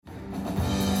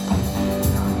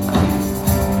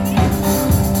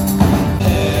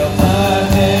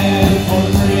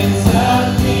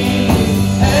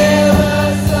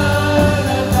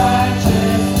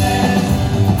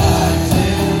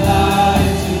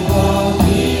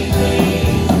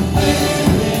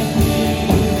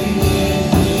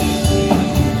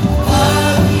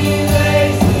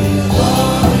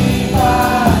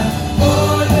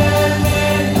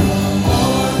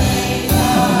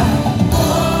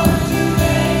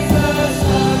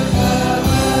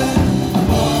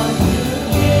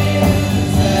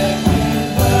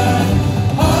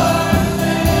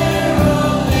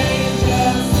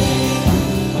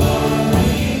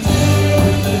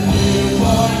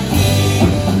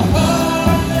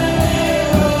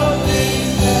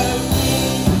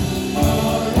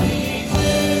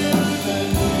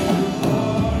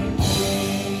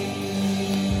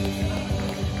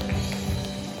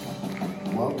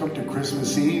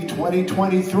Eve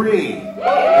 2023.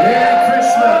 Merry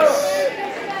Christmas.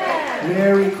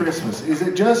 Merry Christmas. Is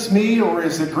it just me, or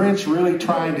is the Grinch really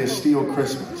trying to steal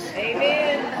Christmas?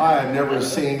 Amen. I have never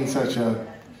seen such a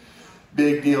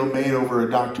big deal made over a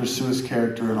Dr. Seuss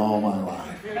character in all my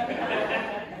life.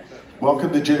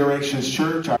 Welcome to Generations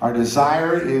Church. Our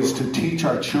desire is to teach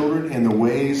our children in the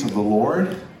ways of the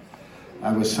Lord.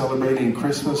 I was celebrating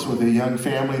Christmas with a young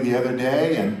family the other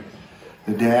day, and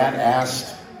the dad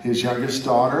asked his youngest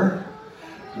daughter,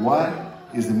 "What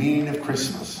is the meaning of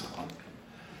Christmas?"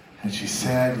 And she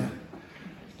said,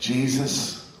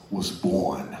 "Jesus was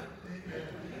born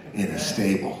in a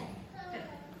stable."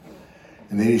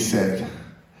 And then he said,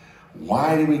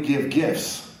 "Why do we give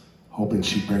gifts?" Hoping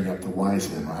she'd bring up the wise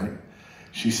men, right?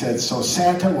 She said, "So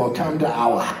Santa will come to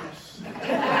our house."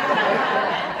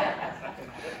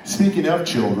 Speaking of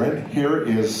children, here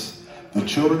is the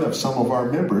children of some of our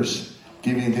members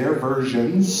giving their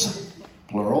versions,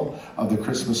 plural, of the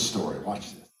Christmas story.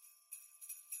 Watch this.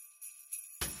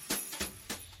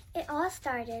 It all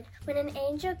started when an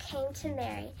angel came to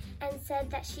Mary and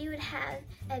said that she would have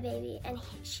a baby and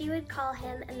she would call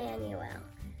him Emmanuel.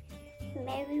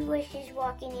 Mary was just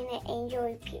walking and an angel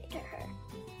appeared to her.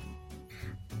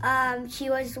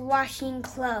 She was washing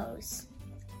clothes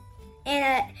and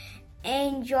an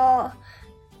angel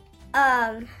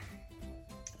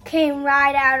came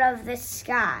right out of the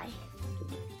sky.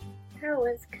 Her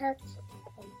was cooked.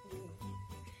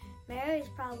 Mary's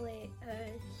probably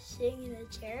sitting in a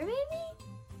chair, maybe?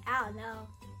 I don't know.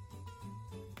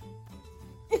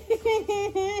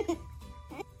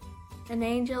 An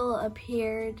angel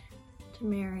appeared to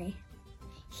Mary.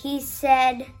 He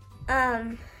said,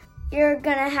 you're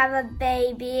gonna have a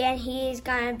baby and he's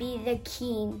gonna be the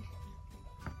king.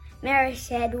 Mary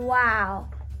said, wow.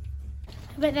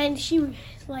 But then she was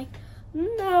like,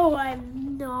 no,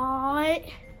 I'm not.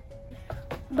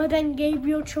 But then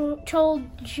Gabriel told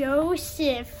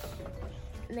Joseph.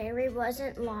 Mary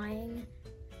wasn't lying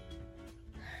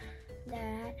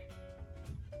that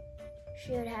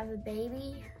she would have a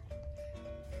baby.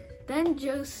 Then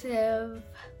Joseph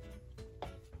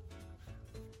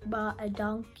bought a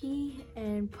donkey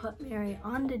and put Mary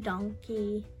on the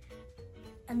donkey,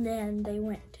 and then they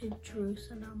went to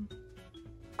Jerusalem.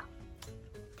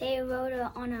 They rode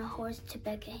on a horse to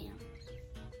Bethlehem.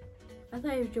 I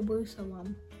thought it was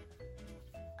Jerusalem.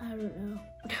 I don't know.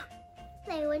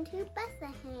 They went to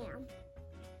Bethlehem.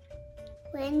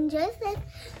 When Joseph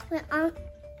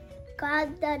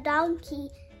got the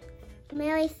donkey,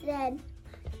 Mary said,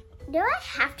 "Do I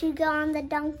have to go on the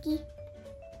donkey?"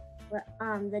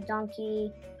 The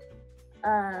donkey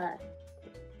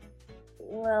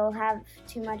will have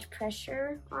too much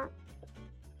pressure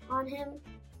on him.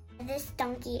 This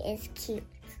donkey is cute.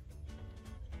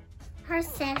 Her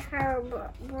said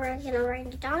we're gonna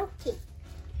ride the donkey.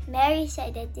 Mary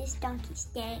said that this donkey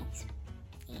stinks.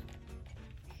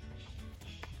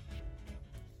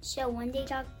 So when they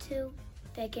got to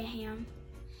Bethlehem,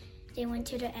 they went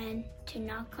to the inn to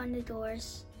knock on the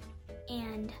doors,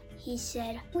 and he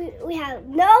said, We have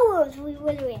no rooms. We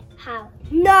literally have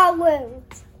no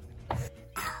rooms.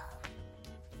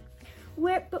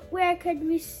 Where could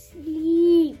we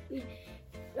sleep?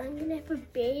 I'm gonna have a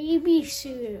baby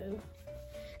soon.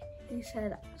 He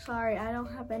said, sorry, I don't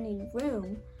have any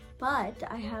room, but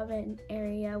I have an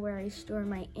area where I store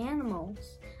my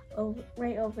animals.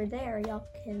 Right over there. Y'all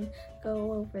can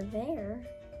go over there,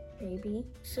 maybe.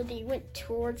 So they went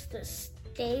towards the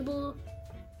stable,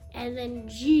 and then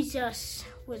Jesus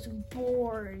was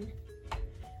born.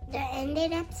 They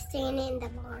ended up staying in the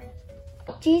barn.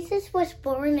 Jesus was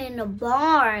born in a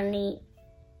barn.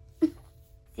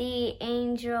 The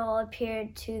angel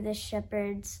appeared to the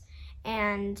shepherds,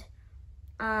 and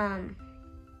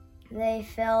they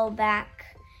fell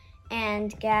back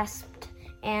and gasped,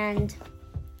 and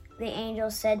the angel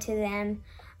said to them,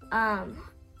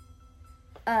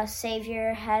 a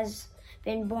Savior has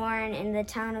been born in the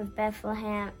town of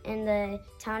Bethlehem, in the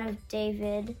town of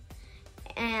David,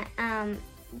 and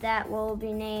that will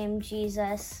be named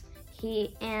Jesus.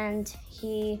 He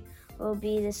will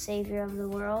be the Savior of the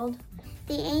world.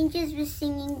 The angels were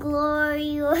singing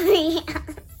glory, glory.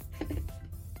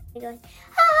 They're going,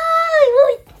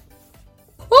 hallelujah.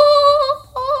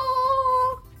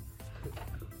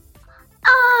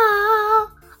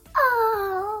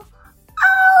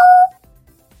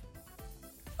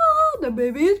 The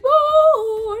baby is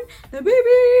born. The baby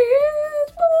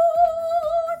is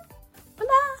born.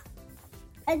 Blah.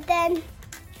 And then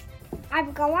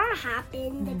I'm gonna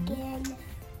happen again.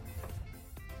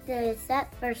 There's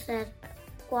that person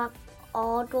walked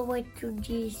all the way to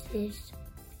Jesus.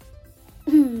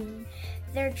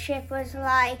 Their trip was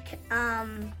like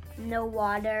no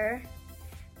water,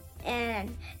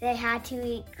 and they had to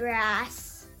eat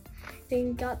grass.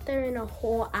 They got there in a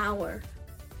whole hour.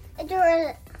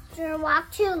 They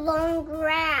walked to long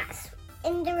grass,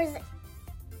 and there was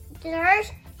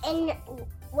dirt, and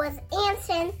was ants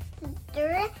in the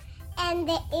dirt, and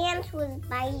the ants was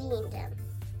biting them.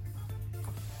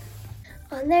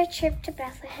 On their trip to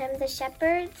Bethlehem, the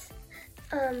shepherds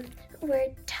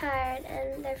were tired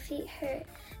and their feet hurt,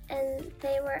 and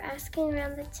they were asking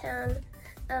around the town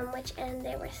which end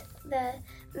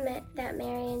that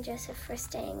Mary and Joseph were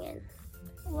staying in.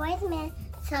 Wise men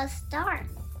saw a star.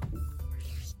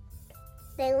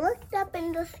 They looked up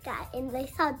in the sky and they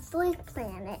saw 3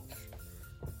 planets.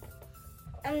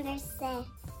 And they said,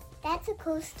 "That's a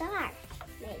cool star."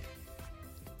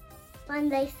 When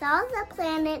they saw the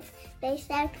planets, they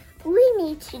said, "We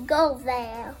need to go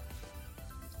there."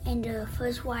 And the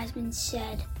first wise man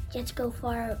said, Let's go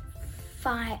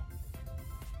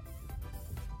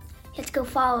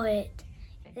follow it.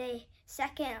 The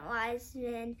second wise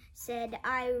man said,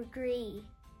 "I agree."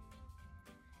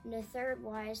 And the third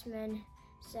wise man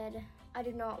said, "I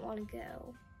do not want to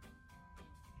go."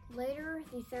 Later,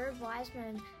 the third wise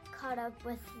man caught up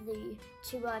with the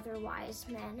 2 other wise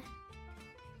men.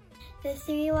 The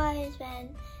 3 wise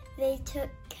men, they took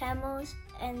camels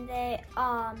and they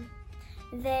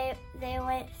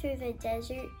went through the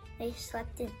desert. They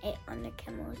slept and ate on the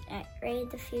camels and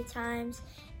raided a few times,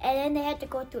 and then they had to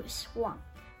go through a swamp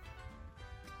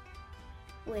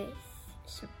with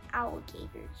some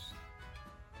alligators.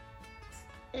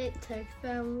 It took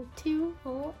them 2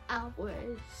 whole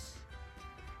hours.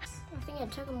 I think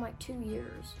it took them like 2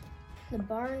 years. The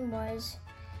barn was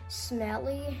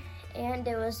smelly, and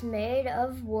it was made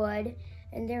of wood,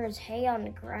 and there was hay on the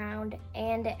ground,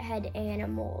 and it had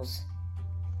animals.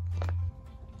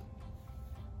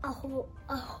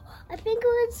 I think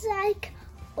it was like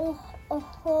a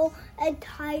whole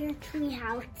entire tree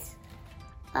house.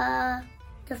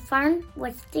 The farm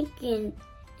was stinking,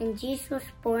 and Jesus was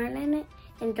born in it,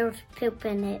 and there was poop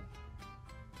in it.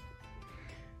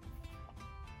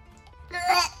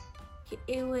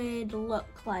 It would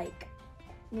look like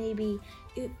maybe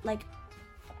like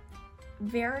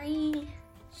very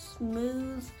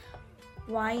smooth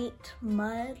white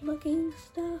mud looking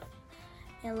stuff,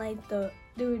 and like there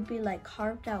would be like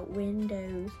carved out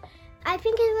windows. I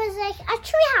think it was like a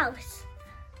treehouse.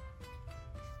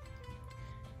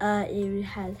 It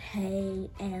has hay,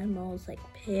 animals like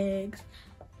pigs,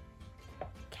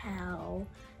 cow,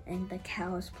 and the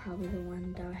cow is probably the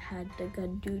one that had the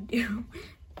good doo-doo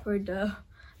for the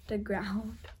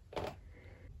ground.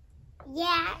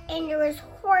 Yeah, and there was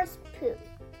horse poop.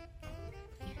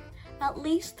 At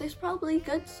least there's probably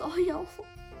good soil.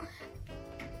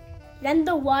 Then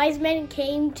the wise men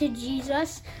came to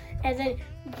Jesus and then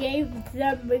gave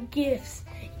them gifts.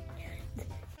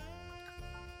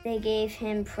 They gave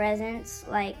him presents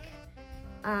like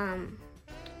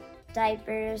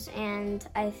diapers and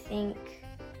I think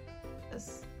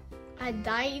a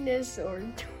dinosaur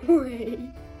toy.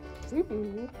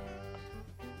 Ooh.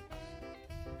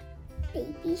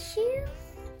 Baby shoes,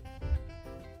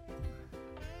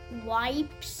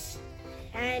 Wipes.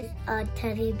 and a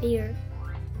teddy bear.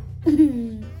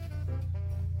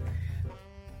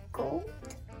 Gold.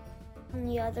 And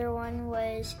the other one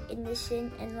was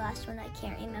innocent, and the last one I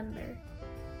can't remember.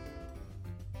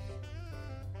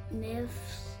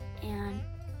 Myths and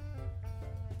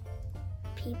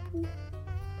people.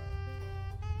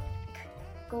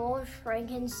 Gold,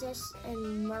 frankincense,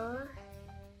 and myrrh.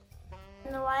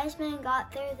 When the wise men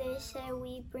got there, they said,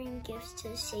 "We bring gifts to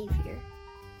the Savior."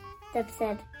 They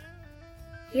said,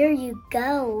 "Here you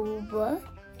go."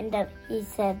 And he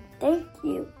said, "Thank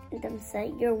you." And they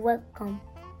said, "You're welcome."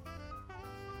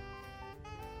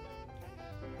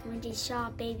 When they saw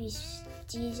baby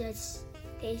Jesus,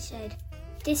 they said,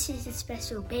 "This is a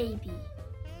special baby."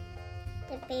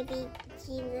 The baby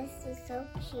Jesus is so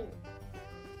cute.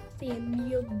 They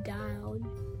kneeled down,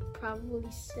 probably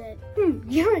said,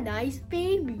 "You're a nice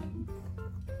baby."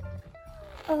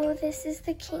 Oh, this is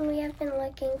the King we have been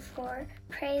looking for.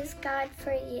 Praise God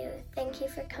for you. Thank you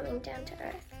for coming down to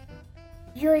earth.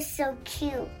 You're so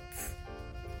cute.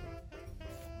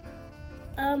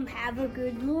 Have a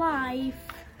good life.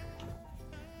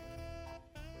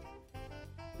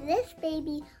 This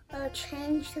baby will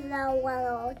change the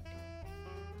world.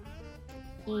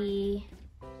 He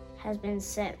has been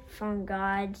sent from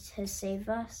God to save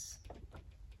us.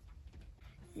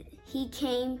 He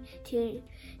came to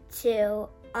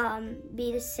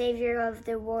be the savior of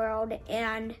the world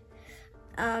and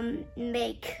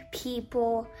make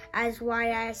people as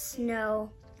white as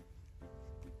snow.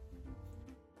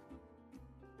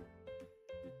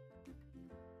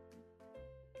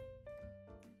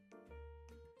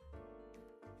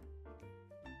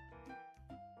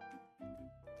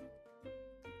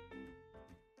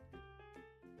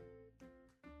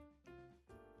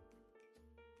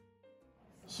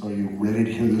 So are you ready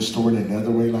to hear this story in another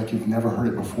way like you've never heard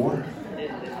it before?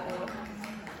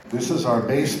 This is our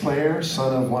bass player,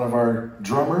 son of one of our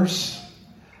drummers,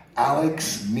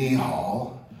 Alex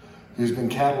Mihal, who's been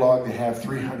cataloged to have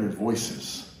 300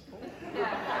 voices.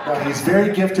 Now, he's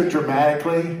very gifted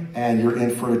dramatically, and you're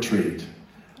in for a treat.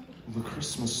 The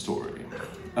Christmas story,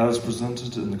 as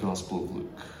presented in the Gospel of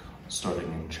Luke, starting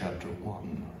in chapter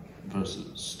 1,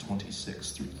 verses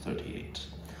 26 through 38.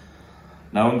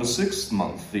 Now in the 6th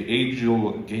month, the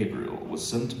angel Gabriel was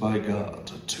sent by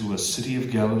God to a city of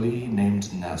Galilee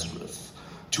named Nazareth,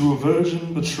 to a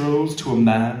virgin betrothed to a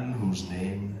man whose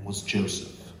name was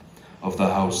Joseph, of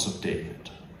the house of David.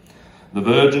 The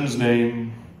virgin's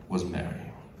name was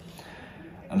Mary.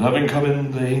 And having come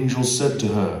in, the angel said to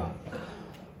her,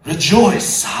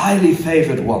 "Rejoice, highly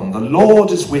favored one, the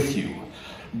Lord is with you.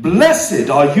 Blessed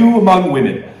are you among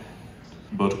women."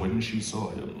 But when she saw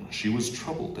him, she was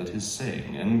troubled at his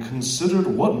saying, and considered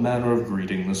what manner of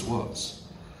greeting this was.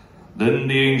 Then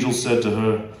the angel said to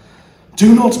her,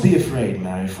 "Do not be afraid,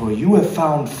 Mary, for you have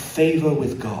found favor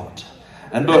with God.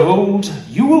 And behold,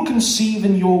 you will conceive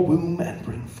in your womb and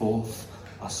bring forth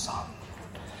a son,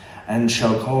 and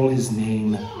shall call his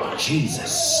name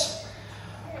Jesus.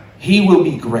 He will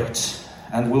be great,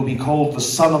 and will be called the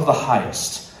Son of the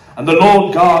Highest. And the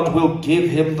Lord God will give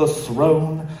him the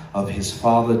throne of his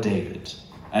father David,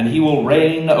 and he will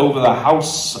reign over the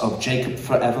house of Jacob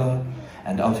forever,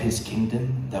 and of his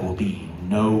kingdom there will be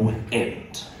no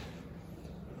end."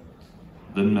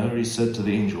 Then Mary said to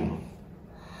the angel,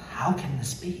 "How can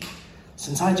this be,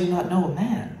 since I do not know a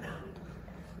man?"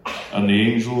 And the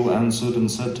angel answered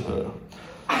and said to her,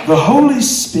 "The Holy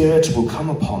Spirit will come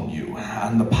upon you,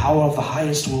 and the power of the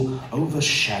Highest will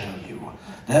overshadow you.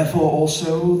 Therefore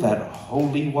also that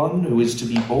Holy One who is to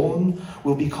be born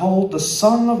will be called the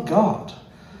Son of God.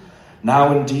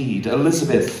 Now indeed,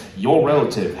 Elizabeth, your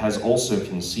relative, has also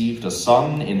conceived a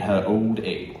son in her old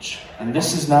age. And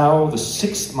this is now the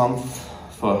 6th month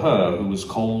for her who was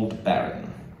called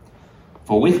barren.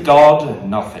 For with God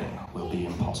nothing will be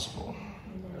impossible."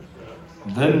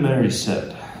 Then Mary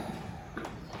said,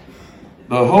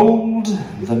 "Behold,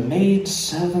 the maid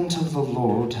servant of the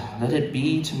Lord, let it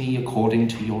be to me according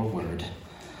to your word."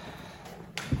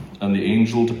 And the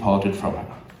angel departed from her.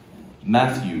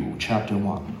 Matthew chapter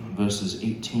 1, verses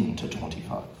 18 to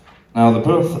 25. Now the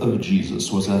birth of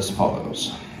Jesus was as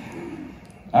follows.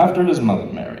 After his mother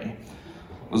Mary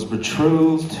was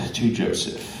betrothed to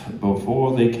Joseph,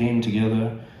 before they came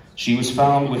together, she was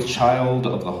found with child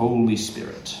of the Holy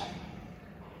Spirit.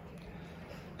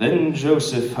 Then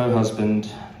Joseph, her husband,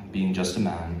 being just a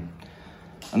man,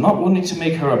 and not wanting to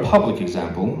make her a public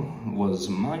example, was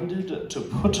minded to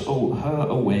put her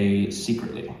away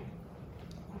secretly.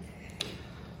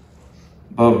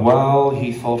 But while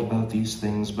he thought about these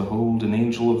things, behold, an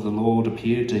angel of the Lord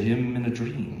appeared to him in a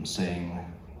dream, saying,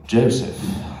 "Joseph,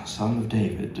 son of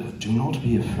David, do not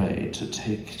be afraid to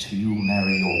take to you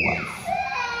Mary your wife,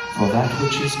 for that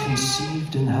which is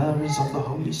conceived in her is of the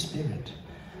Holy Spirit,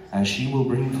 and she will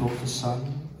bring forth a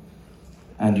son,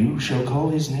 and you shall call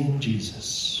his name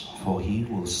Jesus, for he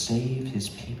will save his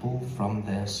people from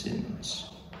their sins."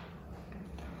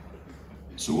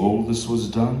 So all this was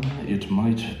done, it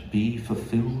might be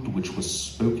fulfilled, which was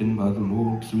spoken by the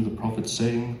Lord through the prophet,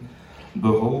 saying,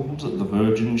 "Behold, the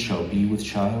virgin shall be with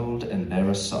child, and bear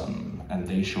a son, and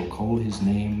they shall call his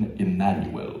name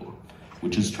Emmanuel,"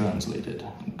 which is translated,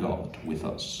 God with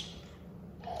us.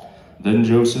 Then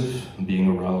Joseph, being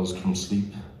aroused from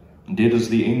sleep, did as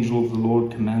the angel of the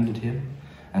Lord commanded him,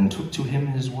 and took to him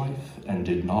his wife, and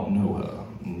did not know her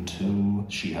until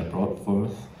she had brought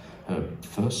forth her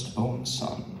firstborn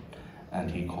son, and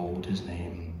he called his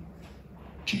name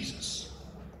Jesus.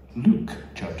 Luke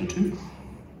chapter 2,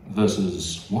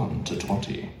 verses 1 to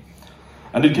 20.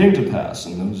 And it came to pass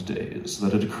in those days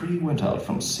that a decree went out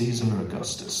from Caesar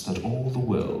Augustus that all the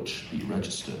world should be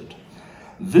registered.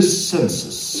 This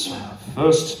census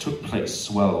first took place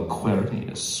while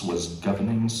Quirinius was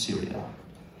governing Syria.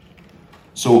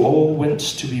 So all went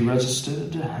to be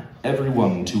registered,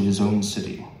 everyone to his own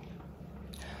city.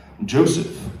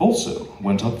 Joseph also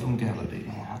went up from Galilee,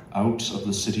 out of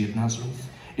the city of Nazareth,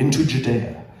 into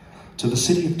Judea, to the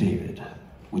city of David,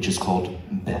 which is called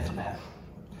Bethlehem,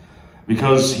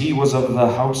 because he was of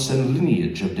the house and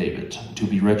lineage of David, to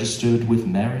be registered with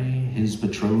Mary, his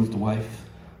betrothed wife,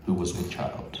 who was with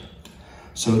child.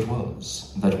 So it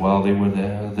was that while they were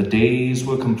there, the days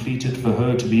were completed for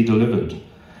her to be delivered,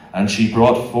 and she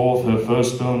brought forth her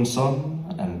firstborn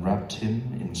son, and wrapped him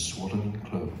in swaddling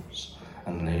clothes,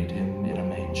 and laid him in a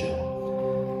manger,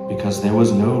 because there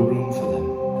was no room for them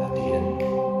at the inn.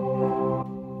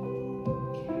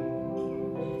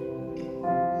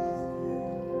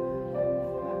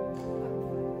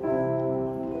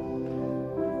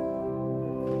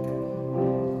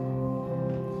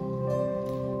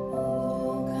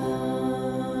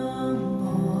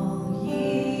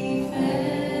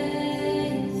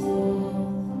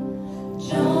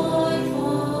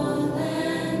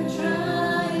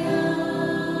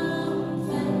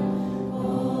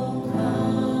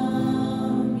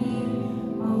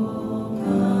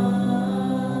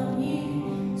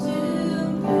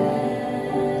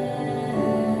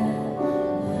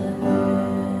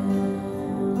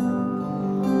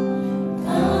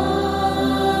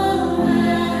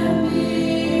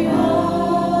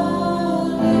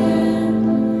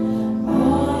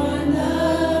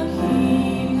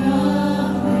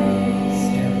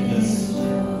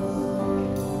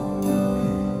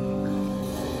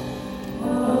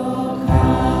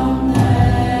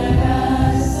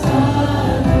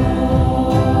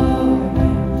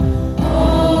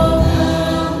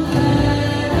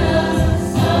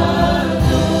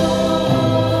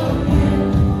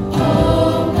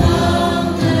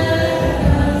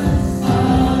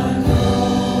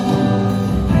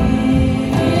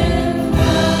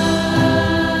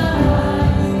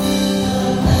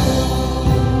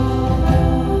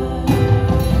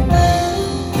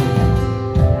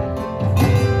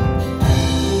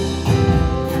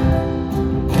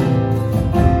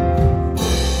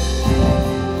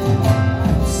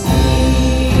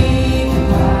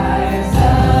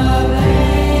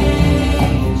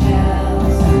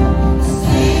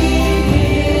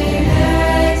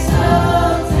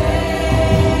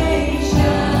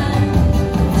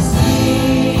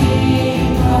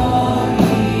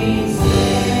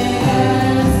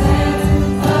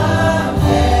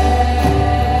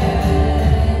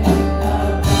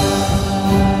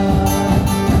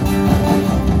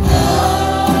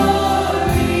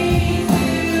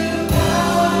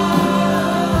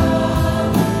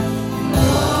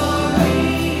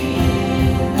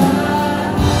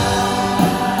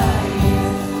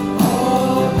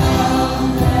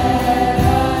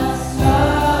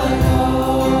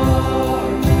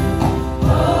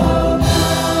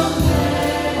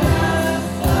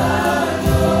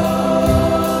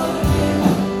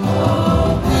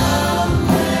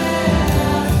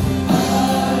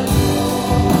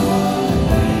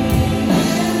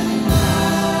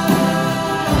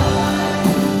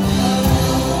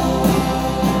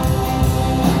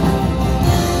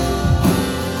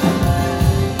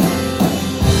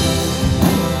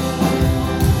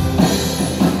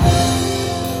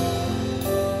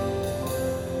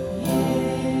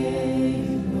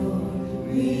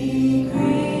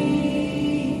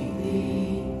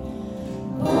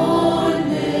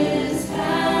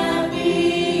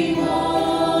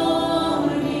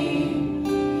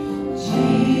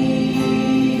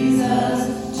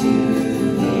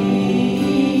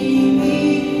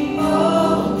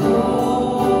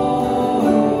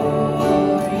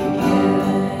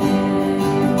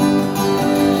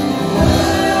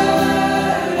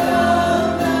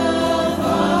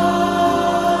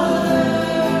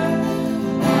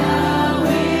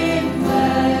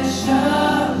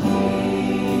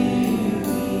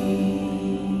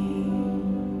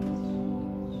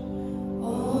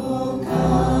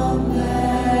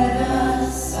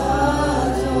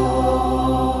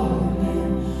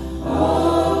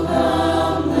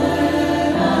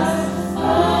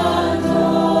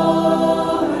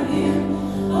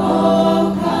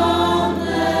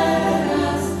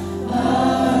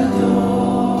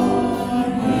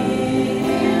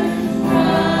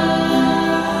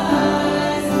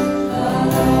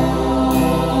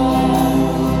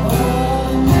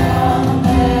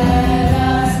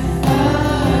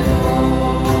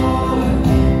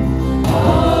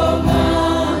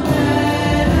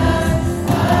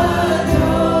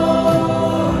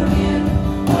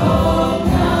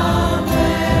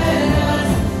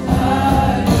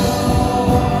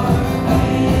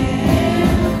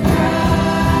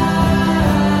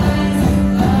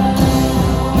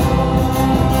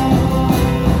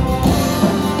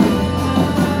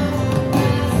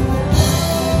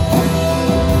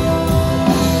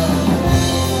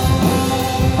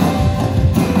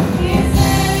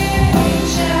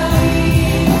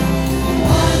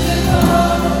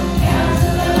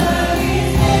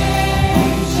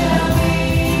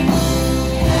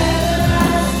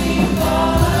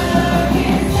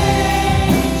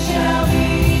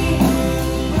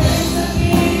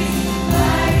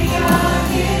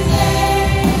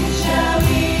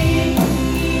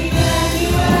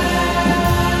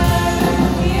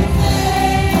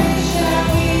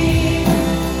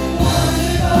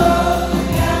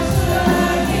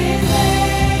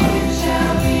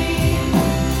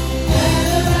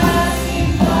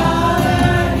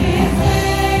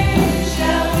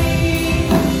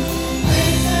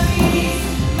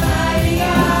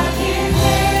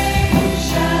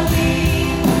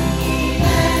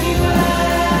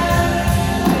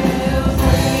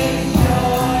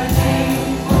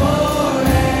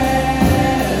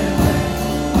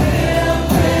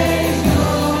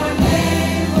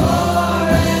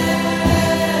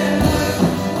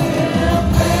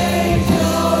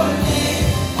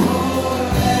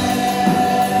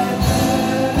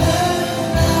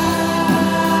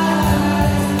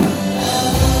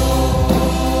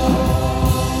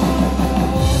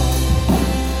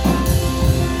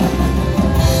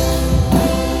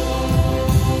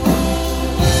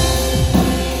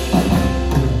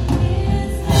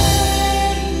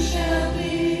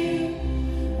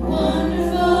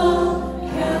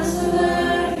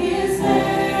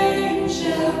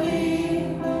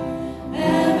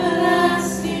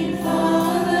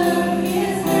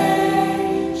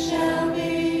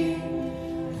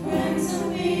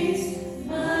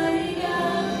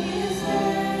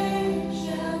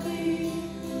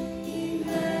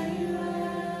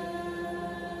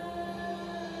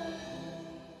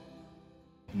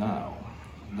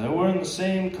 the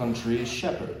same country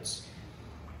shepherds,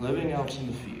 living out in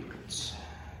the fields,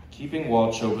 keeping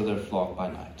watch over their flock by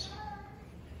night.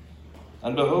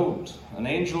 And behold, an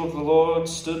angel of the Lord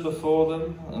stood before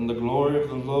them, and the glory of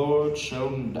the Lord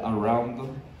shone around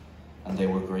them, and they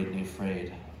were greatly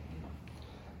afraid.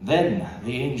 Then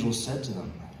the angel said to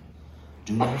them,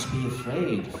 "Do not be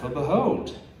afraid, for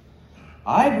behold,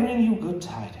 I bring you good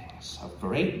tidings of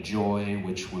great joy,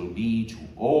 which will be to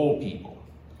all people.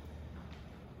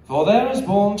 For there is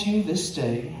born to you this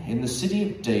day in the city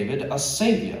of David a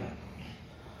Savior,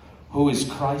 who is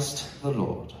Christ the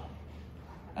Lord.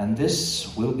 And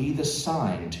this will be the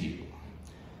sign to you.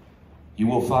 You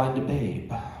will find a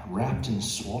babe wrapped in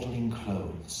swaddling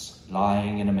clothes,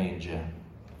 lying in a manger."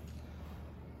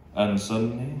 And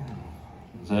suddenly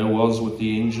there was with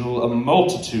the angel a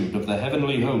multitude of the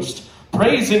heavenly host,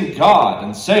 praising God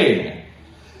and saying,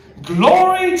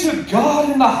 "Glory to God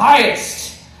in the highest,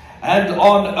 and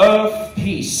on earth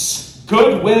peace,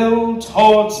 goodwill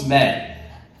towards men."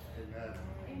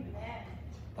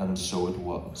 And so it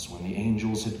was, when the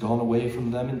angels had gone away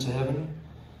from them into heaven,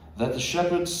 that the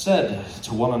shepherds said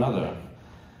to one another,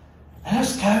 "Let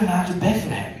us go now to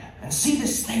Bethlehem, and see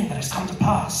this thing that has come to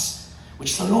pass,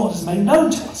 which the Lord has made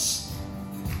known to us."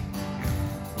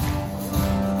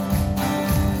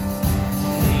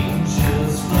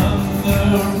 Angels from the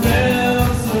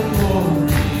realms of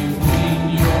glory, wing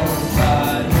your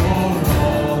pride o'er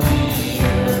all the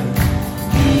earth.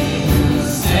 You who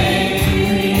say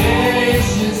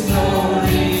creation's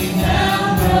story,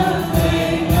 now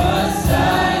proclaim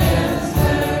Messiah's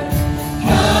birth.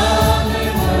 Come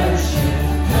and worship,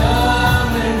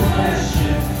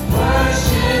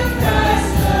 worship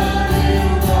Christ the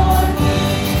newborn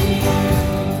King.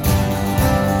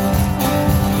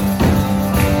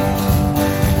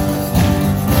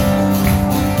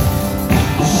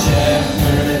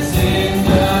 Shepherds in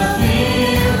the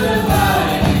field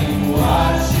abiding,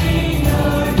 watching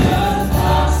o'er the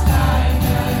flocks by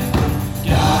night.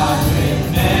 God with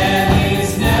men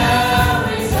is now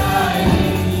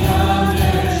residing,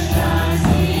 yonder shines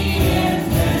the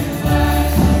infant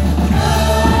light.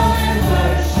 Come and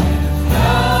worship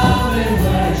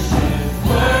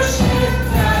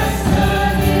Christ the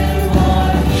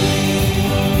newborn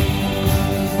King.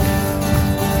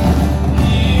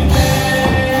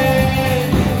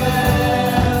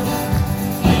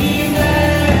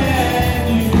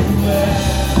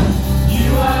 You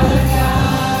are the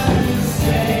God who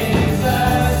saves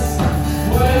us,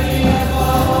 worthy of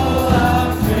all our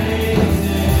praises.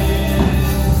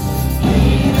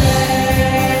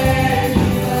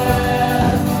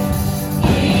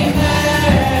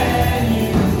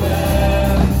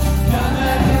 Emmanuel, come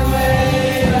and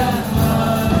wait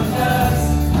among us.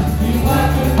 We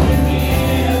welcome you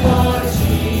near, Lord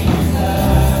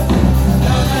Jesus.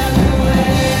 Come and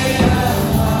wait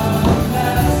among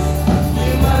us. We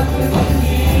welcome you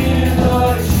near,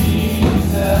 Lord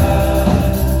Jesus.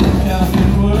 Come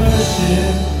and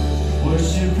worship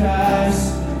Christ,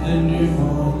 the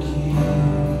newborn King.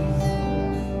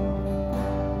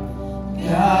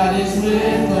 God is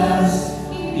with us,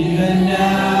 even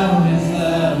now His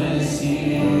love is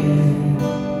here.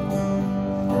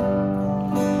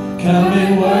 Come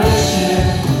and worship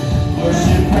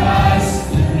Christ,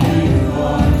 the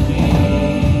newborn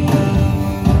King.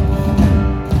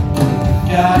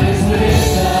 God is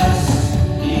with us,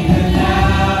 even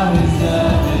now His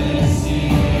love is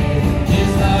here. His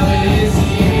love is here.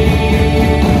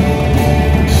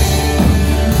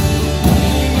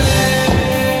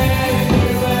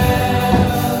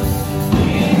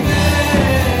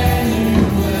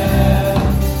 Emmanuel,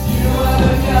 you are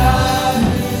the God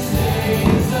who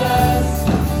saves us.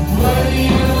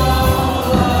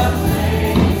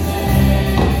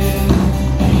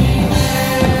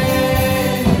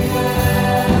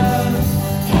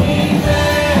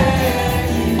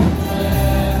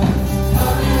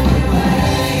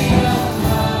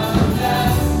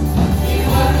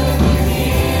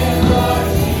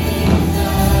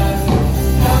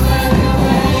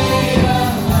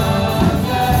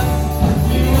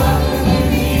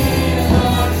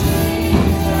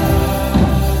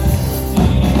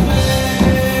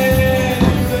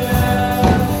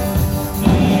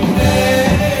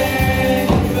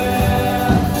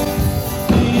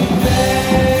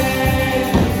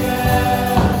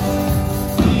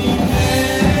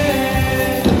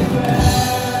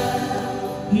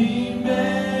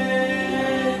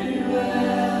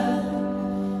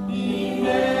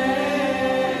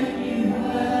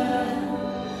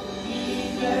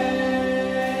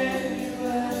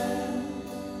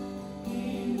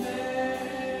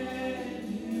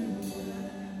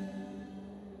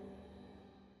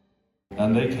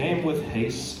 And they came with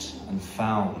haste and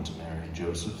found Mary and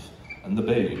Joseph and the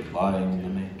babe lying in the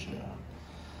manger.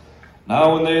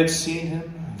 Now when they had seen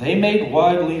him, they made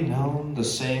widely known the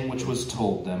saying which was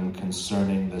told them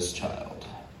concerning this child.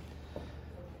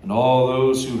 And all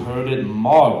those who heard it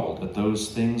marveled at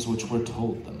those things which were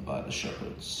told them by the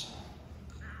shepherds.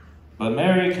 But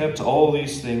Mary kept all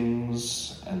these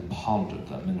things and pondered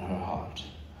them in her heart.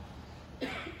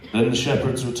 Then the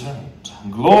shepherds returned,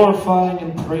 glorifying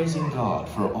and praising God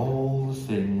for all the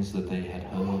things that they had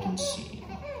heard and seen,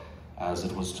 as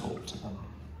it was told to them.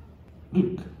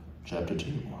 Luke chapter 2,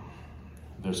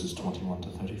 verses 21 to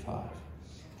 35.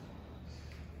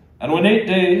 And when 8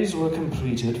 days were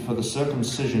completed for the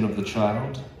circumcision of the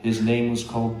child, his name was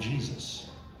called Jesus,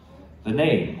 the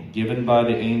name given by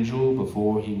the angel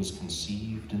before he was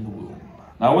conceived in the womb.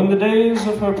 Now when the days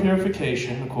of her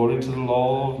purification, according to the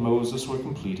law of Moses, were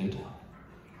completed,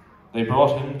 they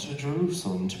brought him to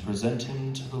Jerusalem to present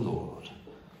him to the Lord,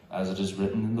 as it is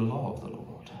written in the law of the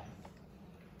Lord.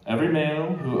 Every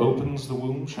male who opens the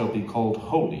womb shall be called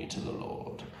holy to the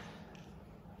Lord,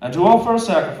 and to offer a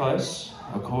sacrifice,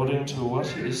 according to what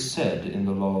is said in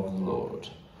the law of the Lord,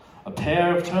 a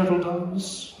pair of turtle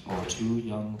doves or 2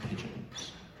 young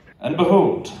pigeons. And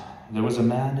behold, there was a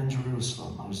man in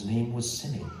Jerusalem whose name was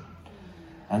Simeon,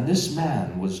 and this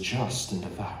man was just and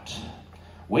devout,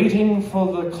 waiting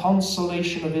for the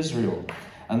consolation of Israel,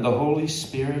 and the Holy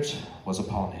Spirit was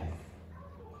upon him.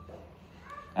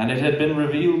 And it had been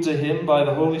revealed to him by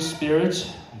the Holy Spirit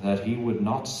that he would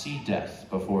not see death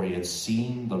before he had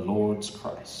seen the Lord's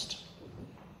Christ.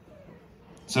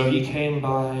 So he came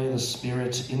by the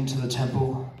Spirit into the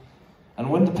temple, and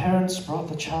when the parents brought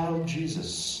the child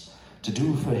Jesus to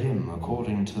do for him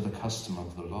according to the custom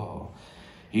of the law,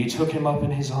 he took him up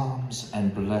in his arms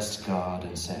and blessed God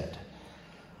and said,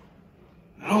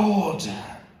 Lord,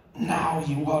 now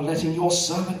you are letting your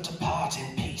servant depart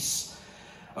in peace,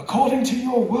 according to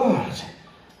your word,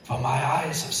 for my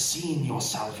eyes have seen your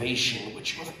salvation,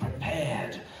 which you have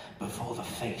prepared before the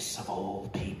face of all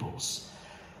peoples,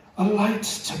 a light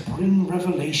to bring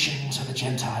revelation to the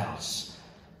Gentiles,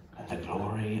 and the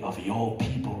glory of your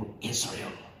people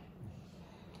Israel.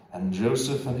 And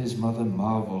Joseph and his mother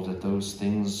marveled at those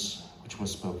things which were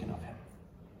spoken of him.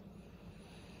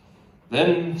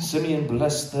 Then Simeon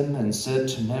blessed them and said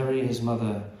to Mary his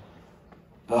mother,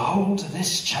 Behold,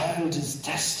 this child is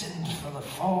destined for the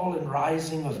fall and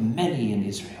rising of many in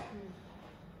Israel,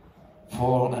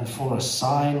 for a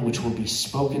sign which will be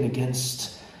spoken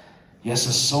against, yes,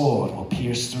 a sword will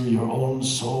pierce through your own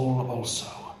soul also,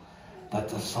 that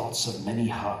the thoughts of many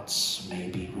hearts may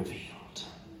be revealed.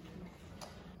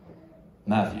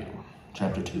 Matthew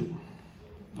chapter 2,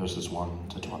 verses 1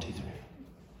 to 23.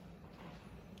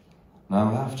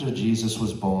 Now after Jesus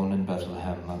was born in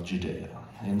Bethlehem of Judea,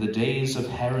 in the days of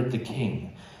Herod the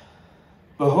king,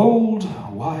 behold,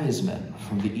 wise men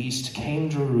from the east came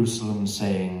to Jerusalem,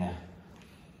 saying,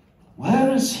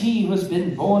 Where is he who has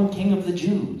been born King of the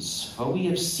Jews? For we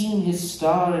have seen his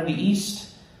star in the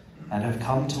east, and have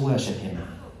come to worship him.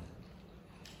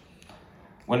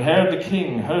 When Herod the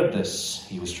king heard this,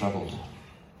 he was troubled,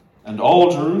 and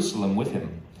all Jerusalem with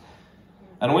him.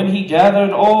 And when he gathered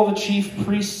all the chief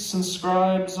priests and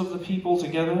scribes of the people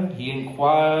together, he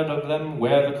inquired of them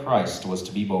where the Christ was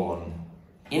to be born.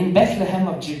 In Bethlehem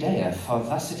of Judea, for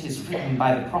thus it is written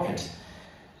by the prophet,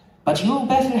 But you,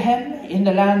 Bethlehem, in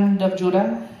the land of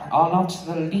Judah, are not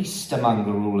the least among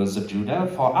the rulers of Judah,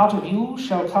 for out of you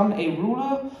shall come a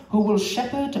ruler who will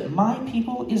shepherd my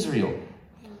people Israel.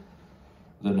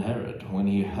 Then Herod, when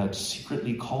he had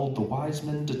secretly called the wise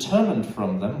men, determined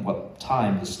from them what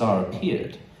time the star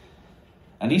appeared.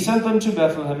 And he sent them to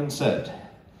Bethlehem and said,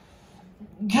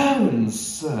 Go and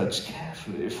search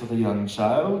carefully for the young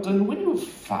child, and when you have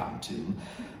found him,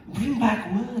 bring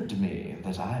back word to me,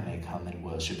 that I may come and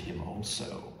worship him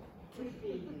also.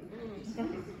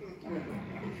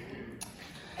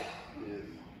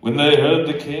 When they heard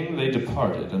the king, they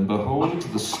departed, and behold,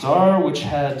 the star which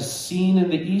had seen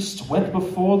in the east went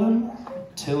before them,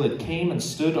 till it came and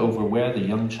stood over where the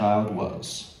young child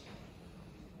was.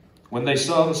 When they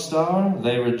saw the star,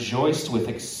 they rejoiced with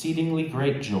exceedingly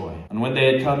great joy. And when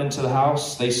they had come into the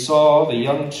house, they saw the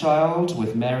young child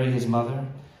with Mary his mother,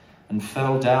 and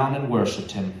fell down and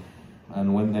worshipped him.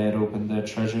 And when they had opened their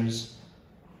treasures,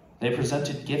 they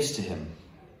presented gifts to him,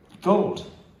 gold,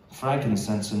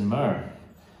 frankincense, and myrrh.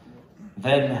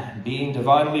 Then, being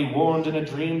divinely warned in a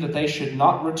dream that they should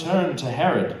not return to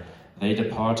Herod, they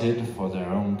departed for their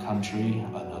own country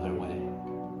another way.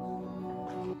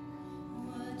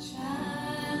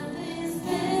 Child is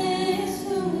this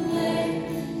who laid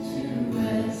to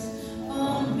rest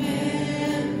on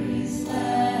Mary's lap?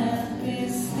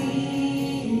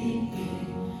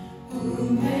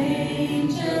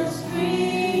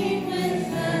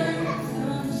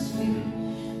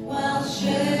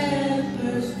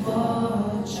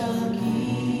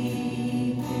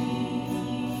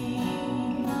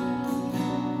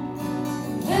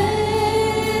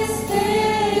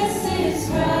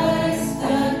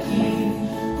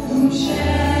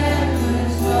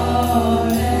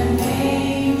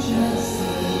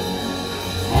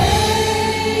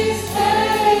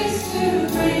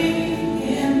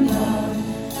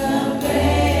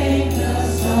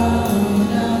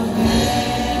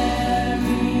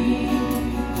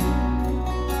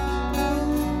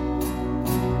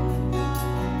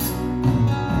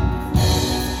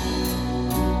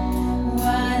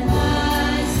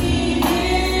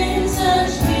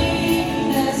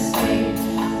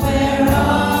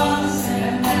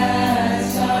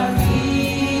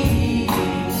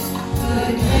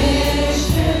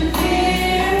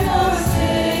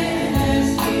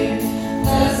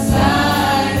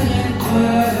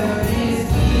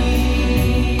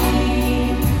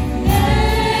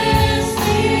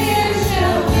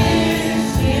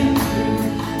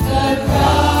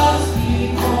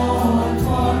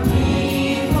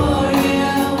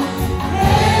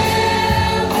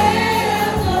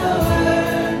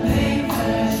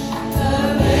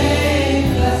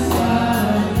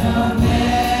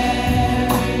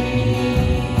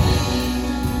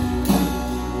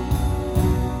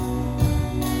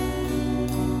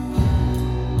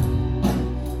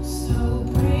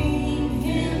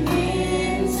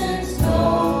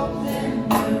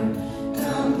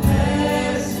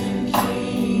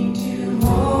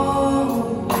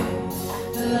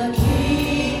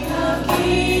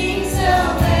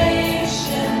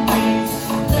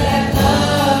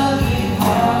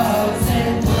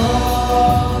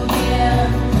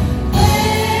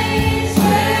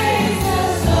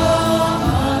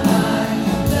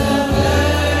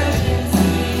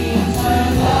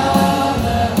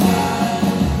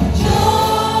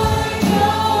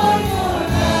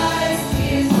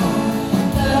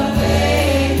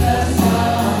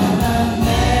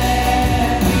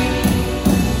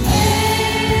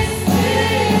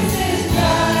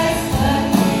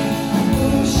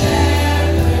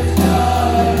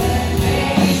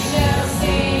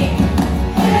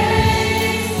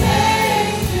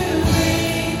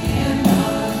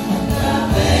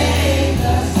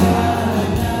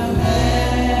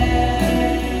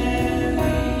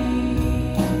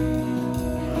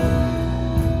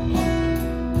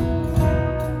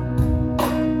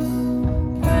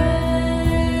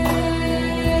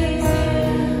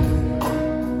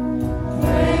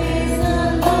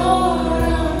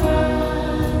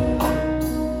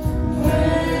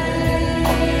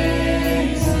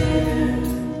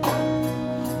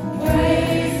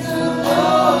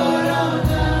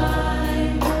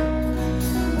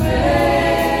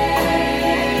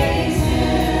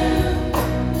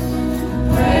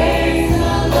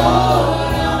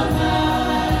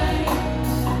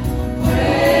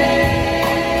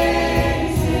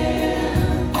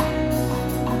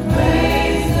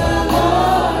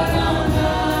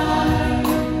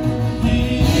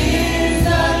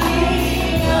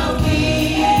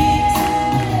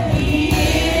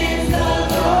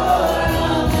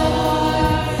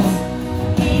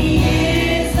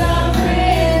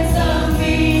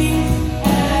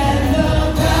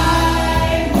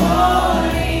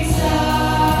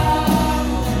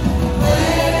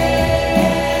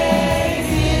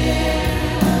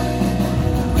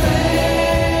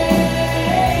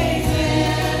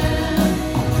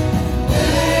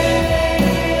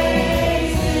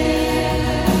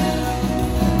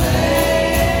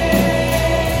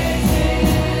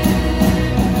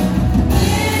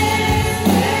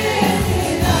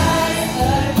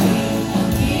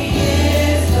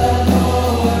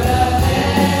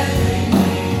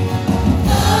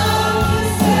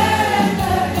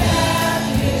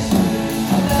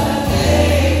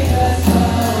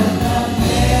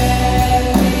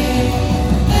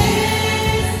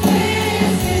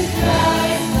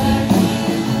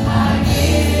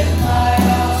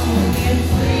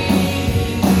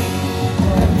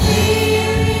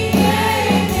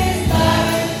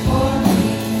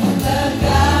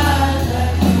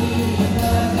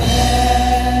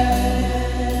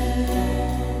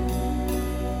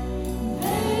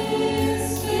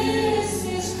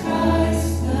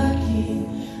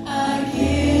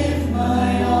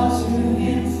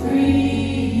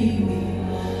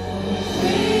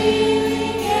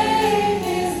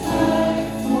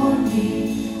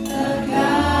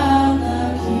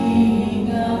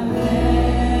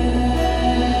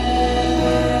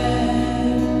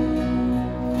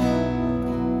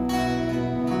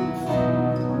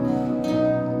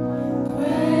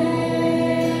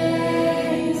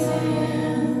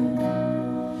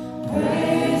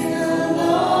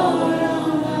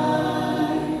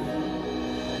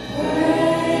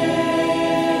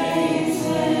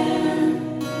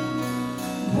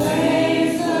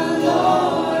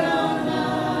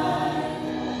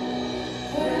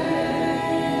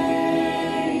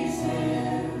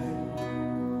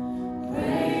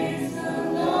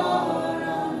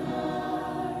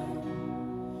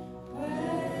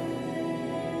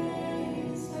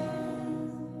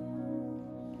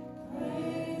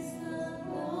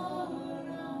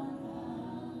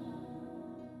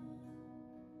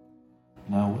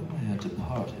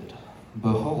 departed,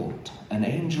 behold, an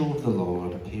angel of the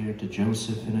Lord appeared to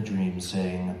Joseph in a dream,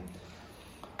 saying,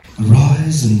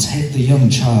 "Arise and take the young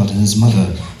child and his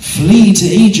mother, flee to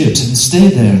Egypt and stay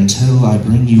there until I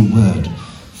bring you word,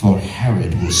 for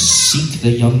Herod will seek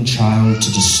the young child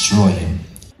to destroy him."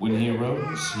 When he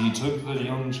arose, he took the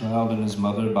young child and his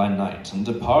mother by night and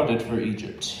departed for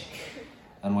Egypt,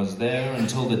 and was there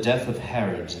until the death of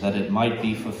Herod, that it might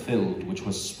be fulfilled which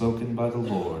was spoken by the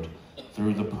Lord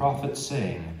through the prophet,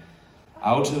 saying,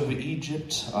 "Out of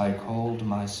Egypt I called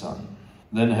my son."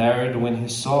 Then Herod, when he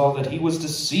saw that he was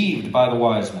deceived by the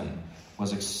wise men,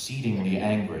 was exceedingly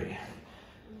angry.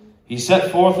 He set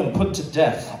forth and put to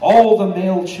death all the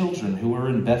male children who were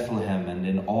in Bethlehem and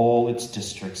in all its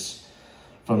districts,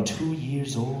 from 2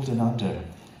 years old and under,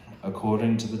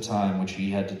 according to the time which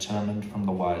he had determined from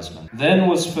the wise men. Then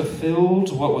was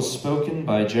fulfilled what was spoken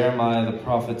by Jeremiah the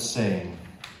prophet, saying,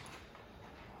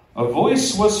 "A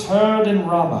voice was heard in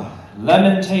Ramah,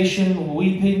 lamentation,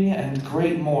 weeping, and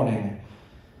great mourning,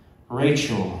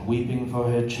 Rachel weeping for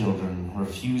her children,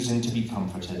 refusing to be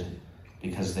comforted,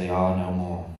 because they are no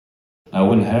more." Now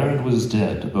when Herod was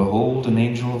dead, behold, an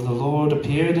angel of the Lord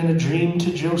appeared in a dream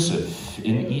to Joseph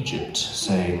in Egypt,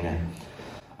 saying,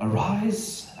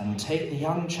 "Arise and take the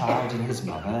young child and his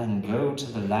mother, and go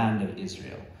to the land of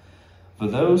Israel, for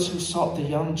those who sought the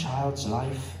young child's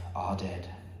life are dead."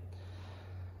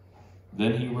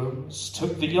 Then he rose,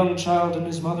 took the young child and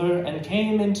his mother, and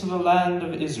came into the land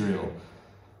of Israel.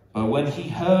 But when he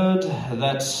heard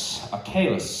that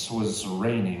Archelaus was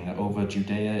reigning over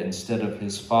Judea instead of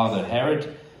his father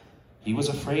Herod, he was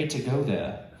afraid to go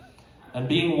there. And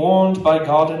being warned by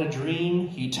God in a dream,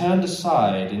 he turned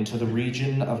aside into the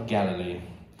region of Galilee.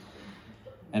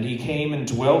 And he came and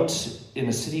dwelt in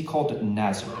a city called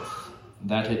Nazareth,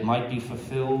 that it might be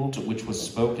fulfilled which was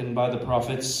spoken by the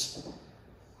prophets,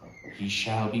 "He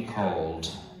shall be called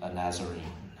a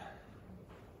Nazarene."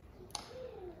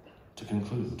 To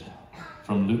conclude,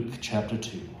 from Luke chapter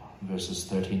 2, verses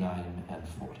 39 and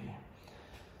 40.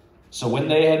 So when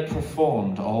they had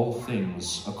performed all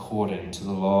things according to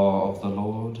the law of the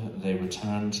Lord, they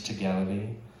returned to Galilee,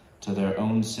 to their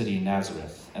own city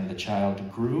Nazareth. And the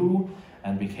child grew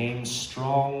and became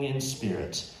strong in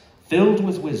spirit, filled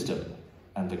with wisdom,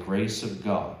 and the grace of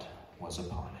God was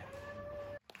upon him.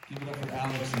 Give it up for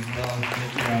Alex as well.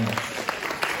 Thank you, Alex.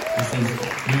 This is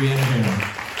Miriam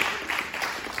here.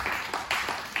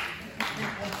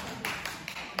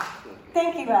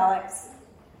 Thank you, Alex.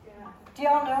 Do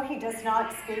y'all know he does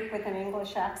not speak with an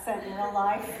English accent in real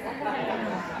life?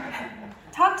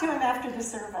 Talk to him after the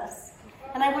service.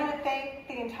 And I want to thank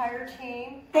the entire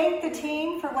team. Thank the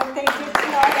team for what they did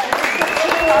tonight.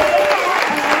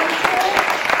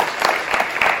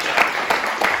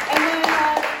 And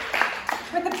then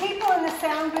would the people in the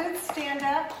sound booth stand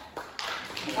up?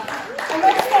 And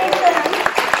let's thank them,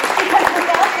 because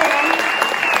without them,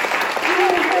 we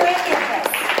wouldn't hear any of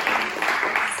this.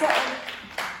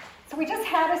 So we just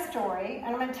had a story, and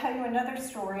I'm going to tell you another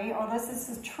story. This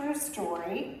is a true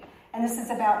story, and this is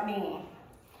about me.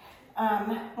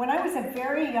 When I was a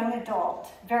very young adult,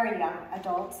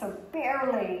 so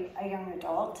barely a young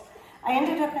adult, I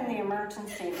ended up in the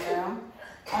emergency room.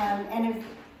 And in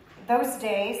those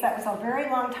days, that was a very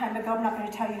long time ago. I'm not going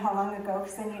to tell you how long ago,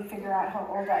 because then you'd figure out how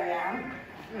old I am.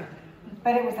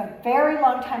 But it was a very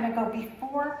long time ago,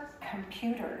 before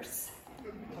computers.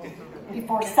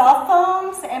 Before cell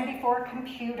phones and before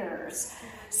computers.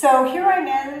 So here I'm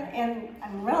in, and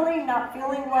I'm really not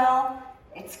feeling well.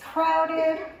 It's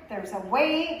crowded, there's a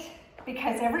wait,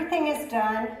 because everything is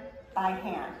done by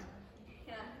hand.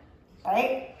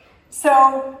 Right?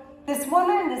 So this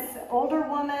woman, this older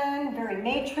woman, very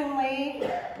matronly,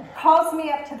 calls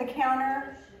me up to the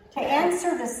counter to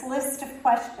answer this list of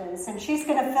questions, and she's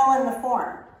going to fill in the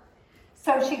form.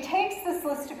 So she takes this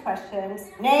list of questions,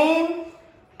 name,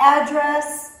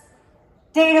 address,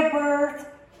 date of birth.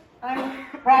 I'm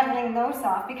rattling those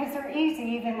off because they're easy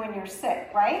even when you're sick,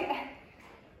 right?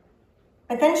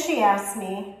 But then she asked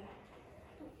me,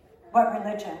 what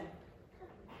religion?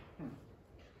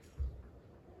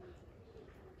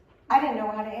 I didn't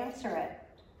know how to answer it.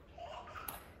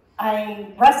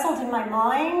 I wrestled in my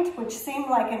mind, which seemed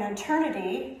like an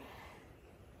eternity,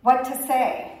 what to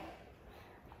say.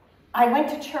 I went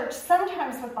to church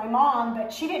sometimes with my mom,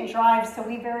 but she didn't drive, so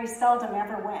we very seldom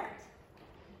ever went.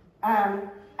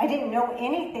 I didn't know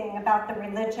anything about the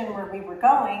religion where we were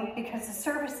going because the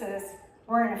services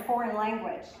were in a foreign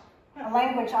language, a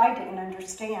language I didn't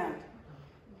understand.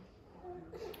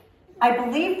 I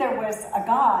believed there was a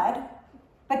God,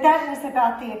 but that was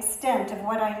about the extent of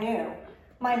what I knew.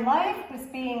 My life was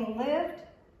being lived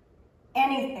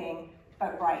anything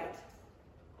but right.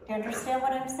 You understand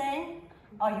what I'm saying?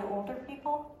 All you older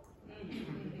people?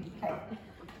 Okay.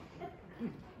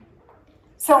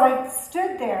 So I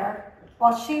stood there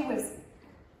while she was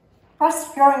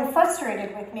growing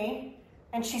frustrated with me,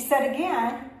 and she said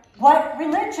again, "What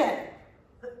religion?"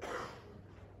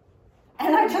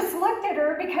 And I just looked at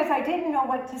her because I didn't know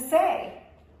what to say.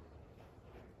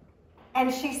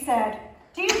 And she said,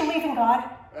 "Do you believe in God?"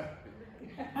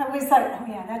 I was like, "Oh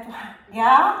yeah,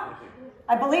 yeah.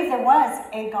 I believe there was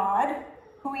a God,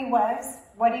 who he was,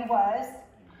 what he was,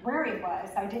 where he was.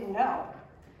 I didn't know."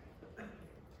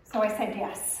 So I said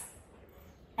yes.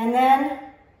 And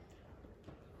then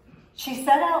she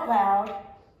said out loud,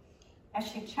 as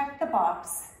she checked the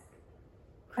box,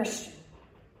 "Christian."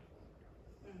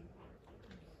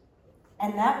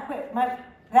 And that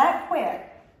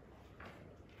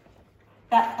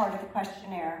part of the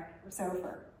questionnaire was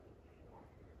over.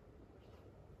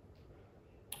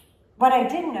 What I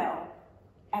did know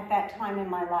at that time in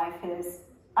my life is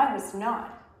I was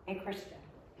not a Christian.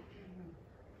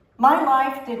 My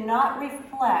life did not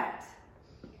reflect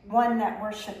one that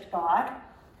worshiped God.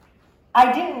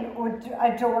 I didn't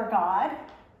adore God.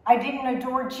 I didn't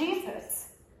adore Jesus.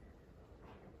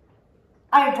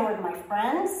 I adored my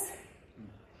friends,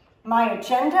 my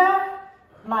agenda,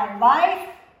 my life,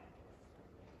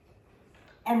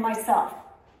 and myself.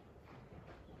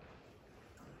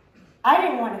 I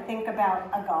didn't want to think about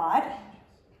a God.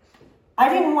 I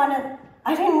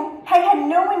had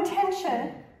no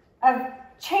intention of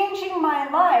changing my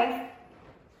life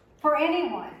for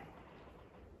anyone.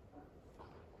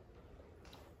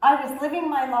 I was living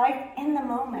my life in the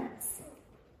moments,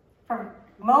 from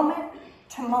moment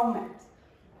to moment.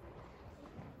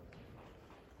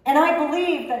 And I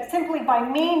believe that simply by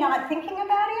me not thinking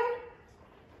about him,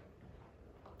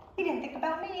 he didn't think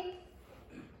about me.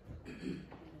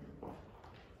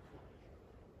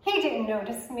 He didn't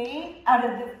notice me out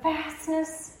of the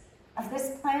vastness of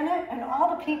this planet and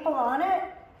all the people on it.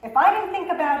 If I didn't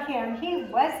think about him, he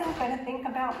wasn't going to think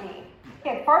about me. He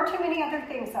had far too many other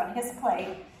things on his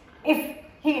plate, if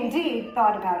he indeed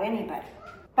thought about anybody.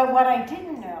 But what I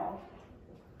didn't know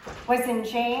was in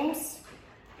James,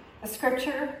 the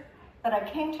scripture that I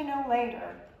came to know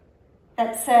later,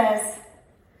 that says,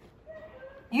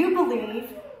 "You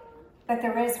believe that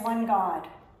there is one God.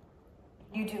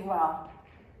 You do well.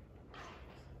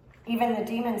 Even the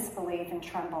demons believe and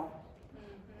tremble."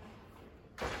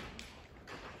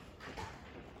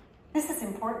 This is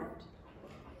important.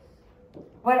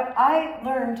 What I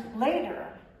learned later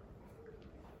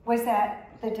was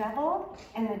that the devil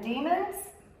and the demons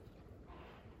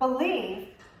believe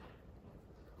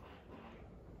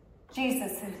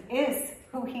Jesus is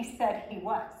who he said he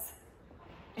was.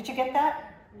 Did you get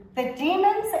that? The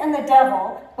demons and the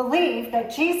devil believe that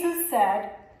Jesus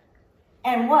said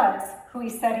and was who he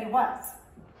said he was.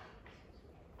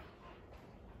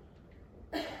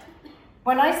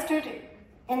 When I stood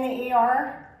in the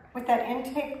ER with that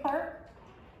intake clerk,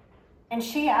 and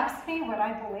she asked me what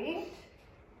I believed,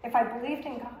 if I believed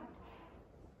in God,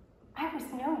 I was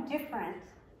no different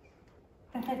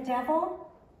than the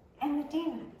devil and the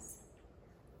demons.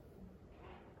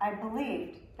 I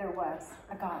believed there was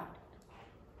a God.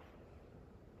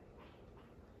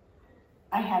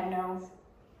 I had no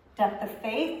depth of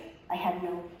faith. I had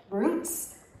no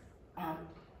roots.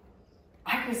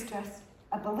 I was just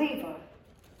a believer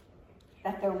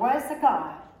that there was a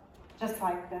God, just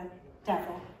like the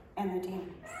devil and the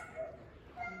demons.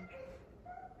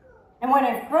 And what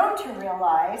I've grown to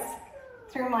realize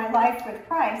through my life with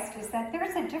Christ is that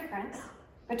there's a difference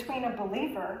between a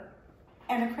believer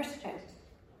and a Christian.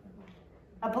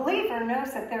 A believer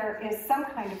knows that there is some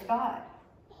kind of God.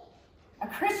 A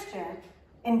Christian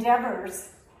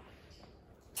endeavors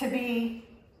to be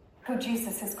who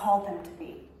Jesus has called them to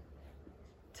be,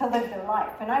 to live their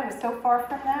life. And I was so far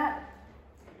from that.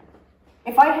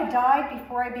 If I had died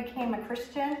before I became a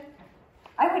Christian,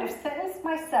 I would have sentenced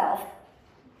myself,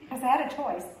 because I had a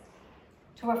choice,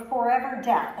 to a forever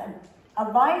death, a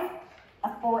life,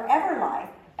 a forever life,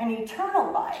 an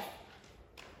eternal life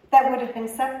that would have been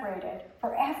separated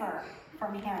forever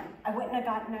from him. I wouldn't have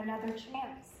gotten another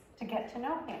chance to get to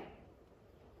know him.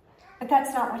 But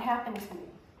that's not what happened to me,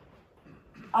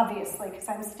 obviously, because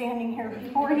I'm standing here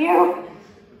before you.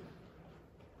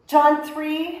 John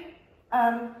 3,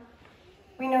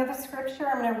 we know the scripture.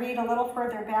 I'm going to read a little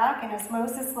further back. "And as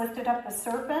Moses lifted up the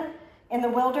serpent in the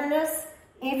wilderness,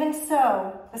 even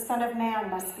so the Son of Man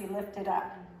must be lifted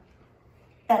up,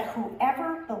 that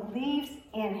whoever believes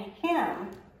in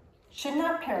him should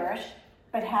not perish,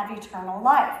 but have eternal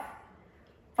life.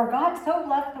 For God so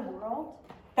loved the world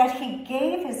that he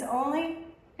gave his only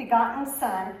begotten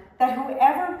Son, that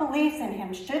whoever believes in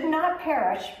him should not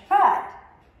perish, but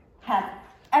have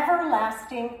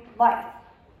everlasting life.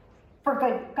 For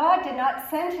God did not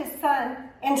send his Son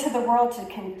into the world to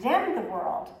condemn the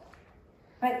world,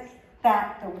 but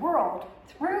that the world,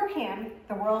 through him,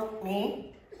 the world,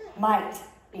 me, might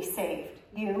be saved.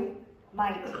 You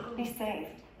might be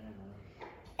saved.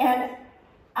 And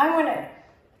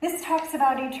this talks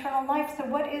about eternal life. So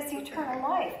what is eternal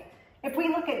life? If we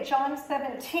look at John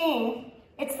 17,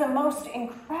 it's the most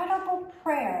incredible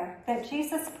prayer that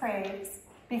Jesus prays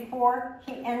before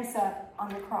he ends up on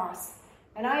the cross.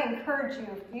 And I encourage you,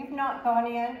 if you've not gone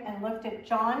in and looked at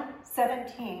John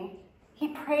 17, he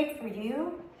prayed for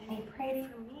you and he prayed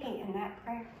for me in that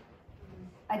prayer.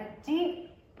 A deep,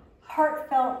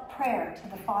 heartfelt prayer to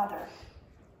the Father.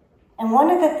 And one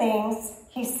of the things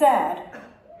he said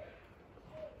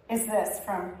is this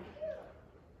from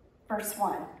verse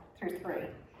 1 through 3.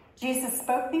 Jesus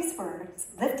spoke these words,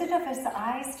 lifted up his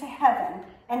eyes to heaven,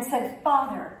 and said,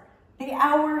 Father, the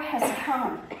hour has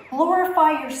come.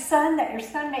 Glorify your Son, that your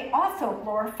Son may also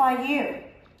glorify you.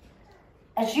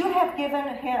 As you have given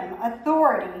him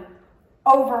authority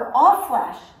over all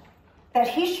flesh, that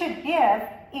he should give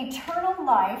eternal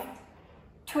life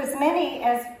to as many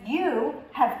as you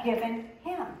have given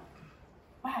him.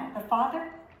 Wow, the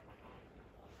Father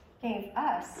gave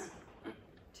us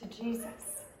to Jesus.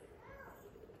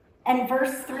 And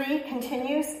verse 3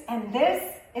 continues, and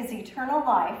this is eternal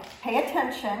life. Pay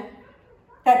attention,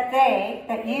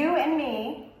 that you and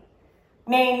me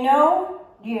may know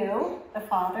you, the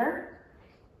Father,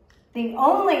 the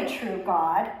only true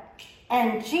God,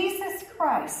 and Jesus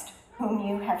Christ, whom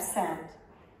you have sent.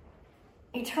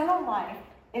 Eternal life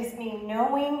is me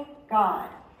knowing God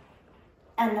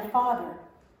and the Father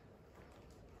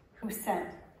who sent,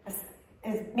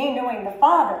 is me knowing the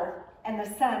Father and the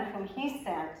Son whom he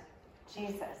sent,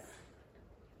 Jesus.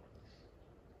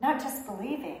 Not just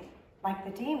believing like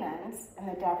the demons and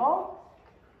the devil,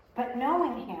 but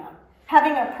knowing him,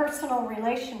 having a personal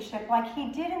relationship like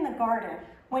he did in the garden.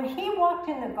 When he walked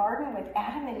in the garden with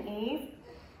Adam and Eve,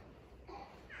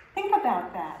 think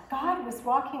about that. God was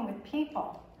walking with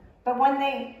people. But when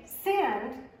they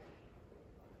sinned,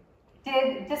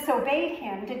 disobeyed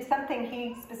him, did something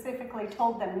he specifically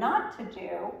told them not to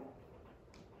do,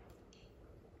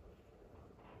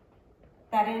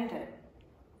 that ended.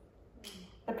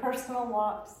 The personal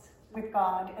walks with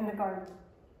God in the garden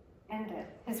ended.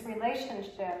 His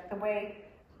relationship, the way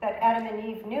that Adam and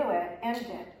Eve knew it,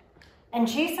 ended. And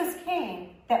Jesus came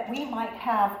that we might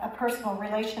have a personal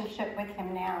relationship with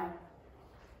him now.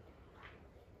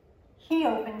 He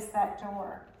opens that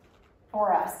door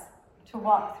for us to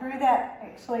walk through that.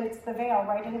 Actually, it's the veil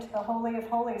right into the Holy of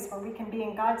Holies where we can be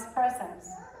in God's presence.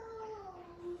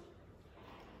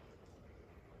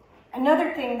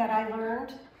 Another thing that I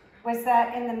learned was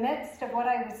that in the midst of what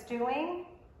I was doing,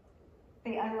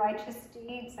 the unrighteous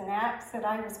deeds and acts that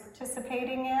I was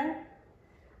participating in,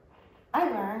 I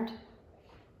learned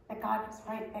that God was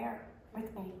right there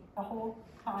with me the whole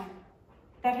time.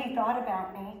 That he thought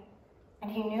about me,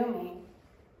 and he knew me,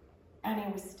 and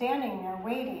he was standing there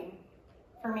waiting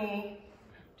for me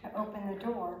to open the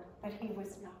door that he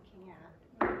was knocking at.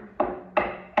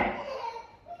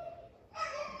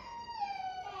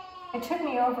 It took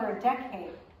me over a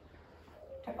decade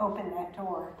to open that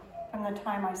door from the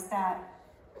time I sat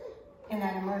in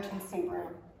that emergency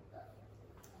room.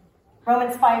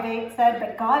 Romans 5:8 said,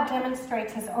 but God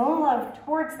demonstrates his own love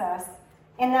towards us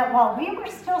in that while we were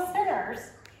still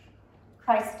sinners,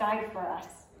 Christ died for us.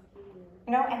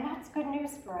 And that's good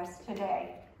news for us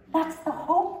today. That's the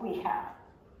hope we have.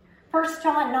 1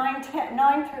 John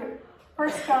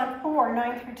 4,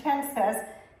 9 through 10 says,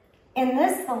 in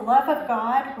this the love of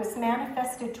God was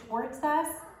manifested towards us,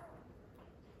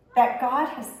 that God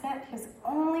has sent his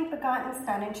only begotten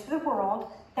Son into the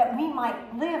world that we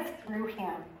might live through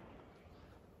him.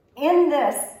 In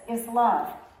this is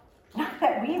love. Not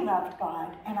that we loved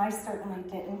God, and I certainly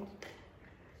didn't,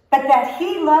 but that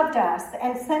he loved us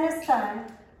and sent his Son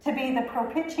to be the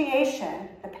propitiation,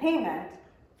 the payment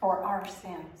for our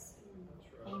sins.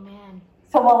 Amen.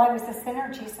 So while I was a sinner,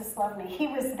 Jesus loved me. He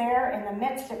was there in the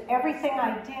midst of everything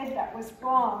I did that was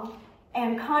wrong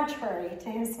and contrary to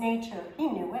his nature. He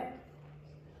knew it.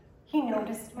 He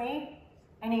noticed me,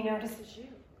 and he notices you.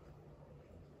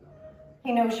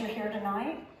 He knows you're here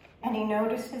tonight, and he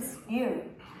notices you.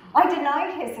 I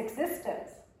denied his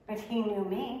existence, but he knew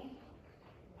me.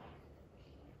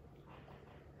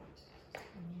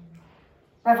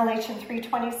 Revelation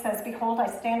 3:20 says, behold, I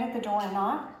stand at the door and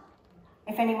knock.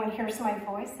 If anyone hears my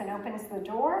voice and opens the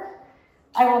door,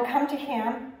 I will come to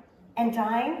him and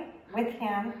dine with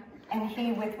him and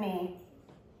he with me.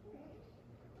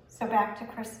 So back to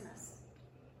Christmas.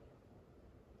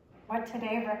 What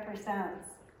today represents.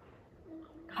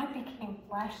 God became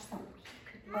flesh so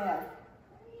he could live.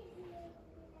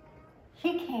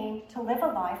 He came to live a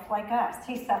life like us.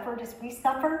 He suffered as we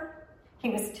suffer. He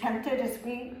was tempted as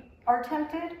we are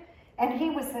tempted. And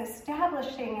he was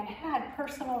establishing and had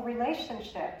personal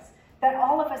relationships that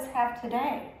all of us have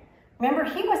today. Remember,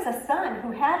 he was a son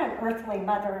who had an earthly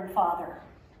mother and father.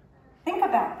 Think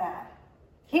about that.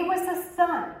 He was a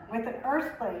son with an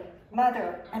earthly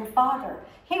mother and father.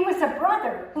 He was a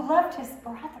brother who loved his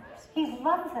brothers. He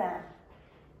loved them.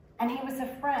 And he was a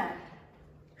friend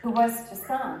who was to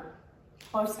some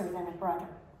closer than a brother.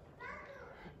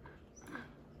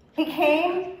 He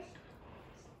came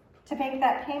to make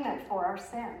that payment for our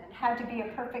sin and had to be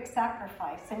a perfect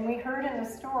sacrifice. And we heard in the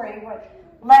story what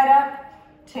led up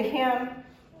to him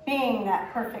being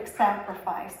that perfect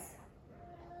sacrifice.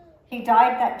 He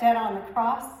died that debt on the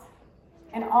cross,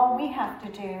 and all we have to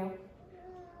do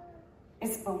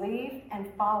is believe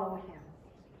and follow him.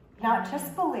 Not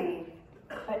just believe,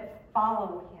 but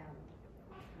follow him.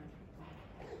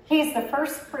 He's the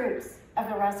first fruits of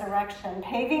the resurrection,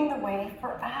 paving the way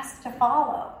for us to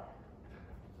follow.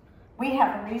 We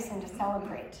have a reason to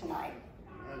celebrate tonight.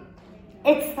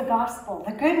 It's the gospel,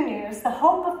 the good news, the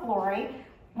hope of glory.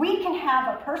 We can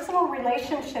have a personal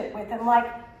relationship with him like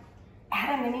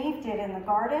Adam and Eve did in the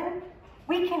garden.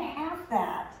 We can have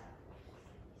that.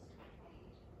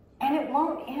 And it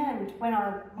won't end when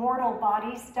our mortal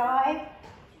bodies die.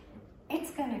 It's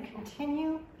going to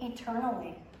continue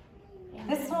eternally.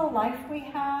 This little life we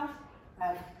have,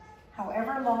 of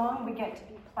however long we get to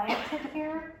be planted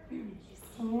here,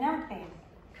 is nothing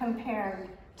compared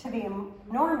to the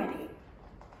enormity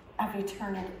of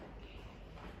eternity.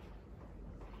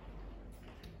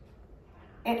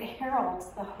 It heralds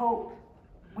the hope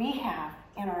we have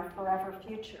in our forever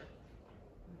future.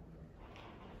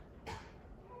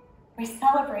 We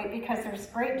celebrate because there's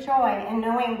great joy in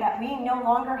knowing that we no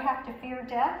longer have to fear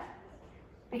death,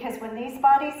 because when these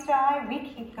bodies die, we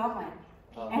keep going.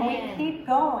 And we keep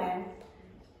going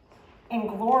in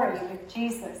glory with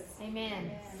Jesus.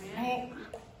 Amen. Right?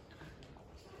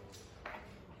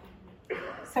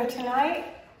 So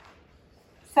tonight,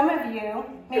 some of you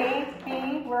may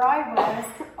be where I was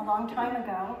a long time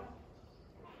ago,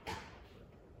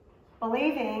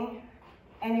 believing,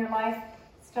 and your life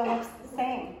still looks the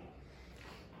same.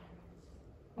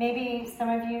 Maybe some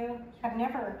of you have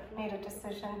never made a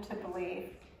decision to believe.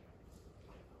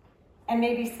 And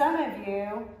maybe some of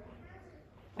you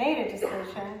made a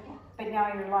decision, but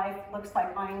now your life looks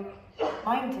like mine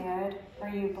did, or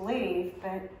you believe,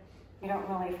 but you don't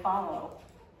really follow.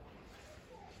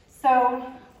 So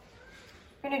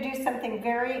I'm going to do something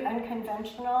very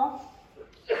unconventional.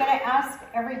 I'm going to ask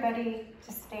everybody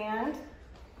to stand.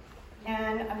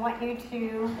 And I want you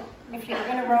to, if you're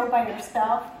in a row by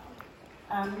yourself,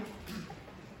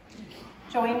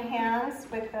 join hands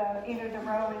with either the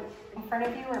row in front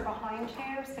of you or behind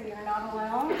you so you're not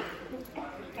alone.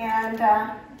 And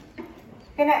I'm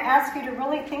going to ask you to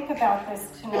really think about this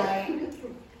tonight.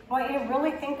 I want you to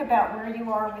really think about where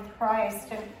you are with Christ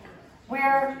and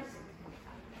where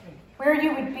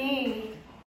you would be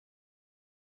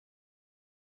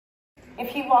if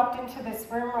he walked into this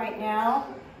room right now.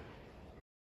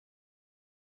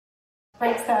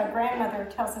 Frank's grandmother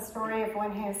tells the story of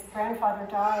when his grandfather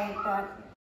died, that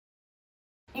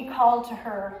he called to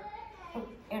her,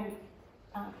 and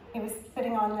he was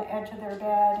sitting on the edge of their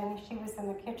bed, and she was in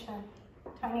the kitchen,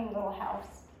 tiny little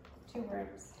house, 2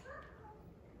 rooms.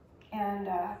 And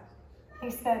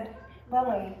he said,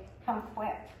 "Lily, come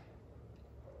quick.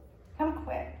 Come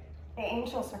quick. The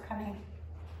angels are coming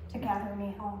to gather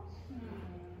me home."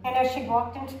 And as she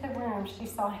walked into the room, she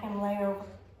saw him lay over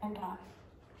and die.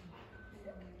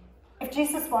 If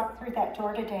Jesus walked through that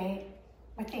door today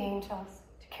with the angels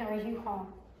to carry you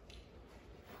home,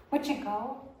 would you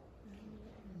go?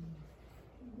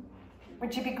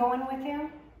 Would you be going with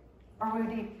him? Or would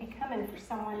he be coming for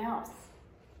someone else?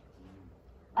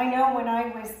 I know when I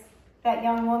was that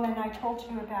young woman I told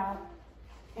you about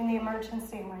in the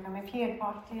emergency room, if he had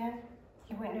walked in,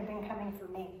 he wouldn't have been coming for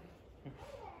me.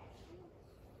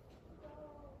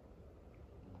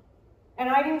 And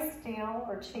I didn't steal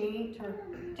or cheat or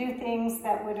do things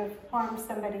that would have harmed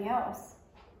somebody else.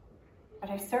 But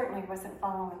I certainly wasn't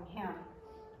following him.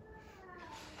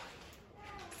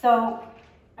 So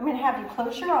I'm going to have you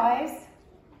close your eyes.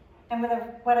 And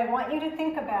what I want you to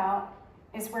think about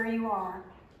is where you are.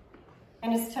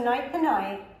 And is tonight the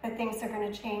night that things are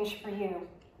going to change for you?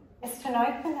 Is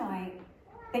tonight the night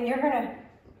that you're going to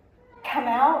come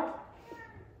out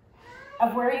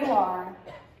of where you are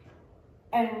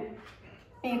and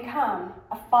become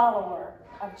a follower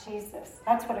of Jesus.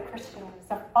 That's what a Christian is,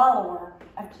 a follower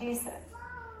of Jesus.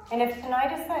 And if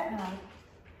tonight is that night,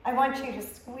 I want you to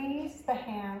squeeze the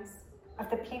hands of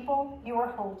the people you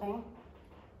are holding,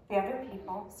 the other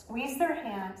people. Squeeze their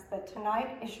hands that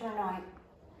tonight is your night.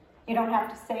 You don't have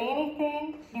to say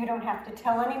anything. You don't have to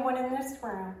tell anyone in this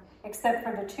room except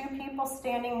for the two people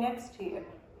standing next to you.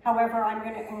 However, I'm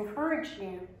going to encourage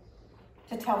you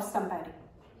to tell somebody.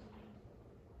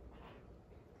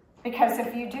 Because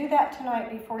if you do that tonight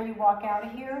before you walk out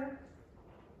of here,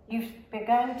 you've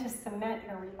begun to cement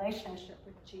your relationship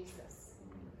with Jesus.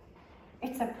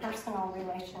 It's a personal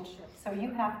relationship, so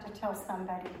you have to tell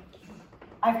somebody,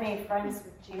 I've made friends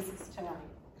with Jesus tonight.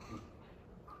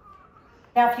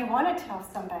 Now, if you want to tell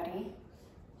somebody,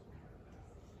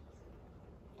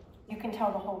 you can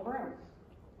tell the whole room,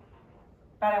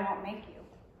 but I won't make you.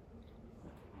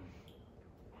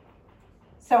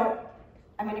 So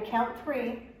I'm going to count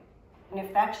 3, and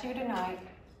if that's you tonight,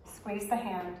 squeeze the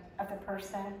hand of the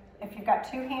person. If you've got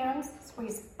 2 hands,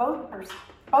 squeeze both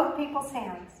people's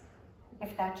hands,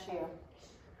 if that's you.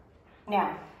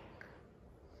 Now,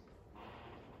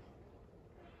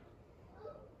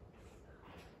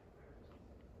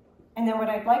 and then what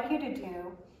I'd like you to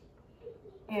do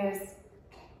is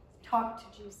talk to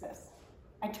Jesus.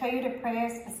 I tell you to pray a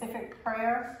specific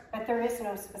prayer, but there is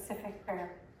no specific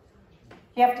prayer.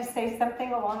 You have to say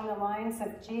something along the lines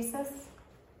of, Jesus,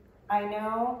 I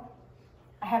know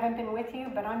I haven't been with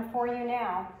you, but I'm for you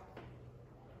now.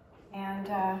 And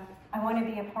I want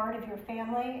to be a part of your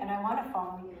family, and I want to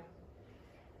follow you.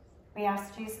 We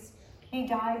ask Jesus, he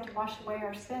died to wash away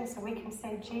our sins, so we can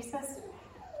say, Jesus,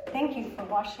 thank you for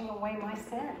washing away my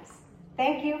sins.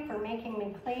 Thank you for making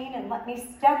me clean and let me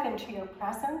step into your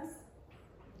presence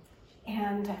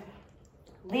and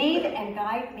lead and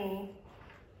guide me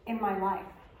in my life.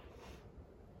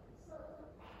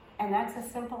 And that's as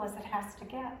simple as it has to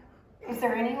get. Is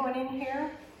there anyone in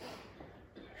here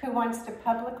who wants to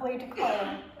publicly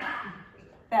declare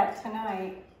that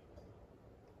tonight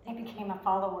they became a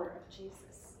follower of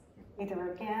Jesus,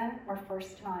 either again or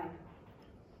first time?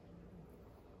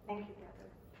 Thank you, brother.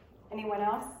 Anyone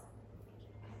else?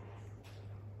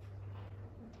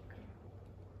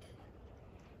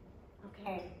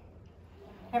 Okay.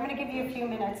 I'm going to give you a few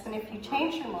minutes, and if you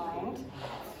change your mind,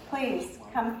 please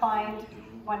come find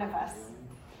one of us.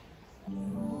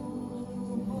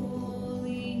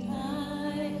 Holy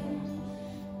night,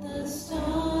 the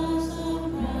stars are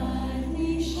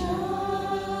brightly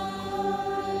shining.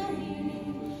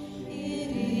 It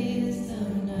is the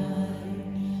night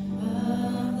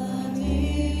of the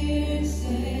dear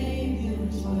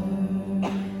Savior's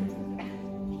birth.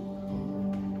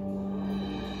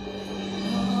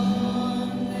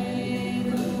 Long lay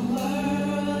the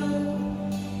world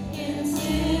in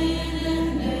sin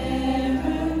and error.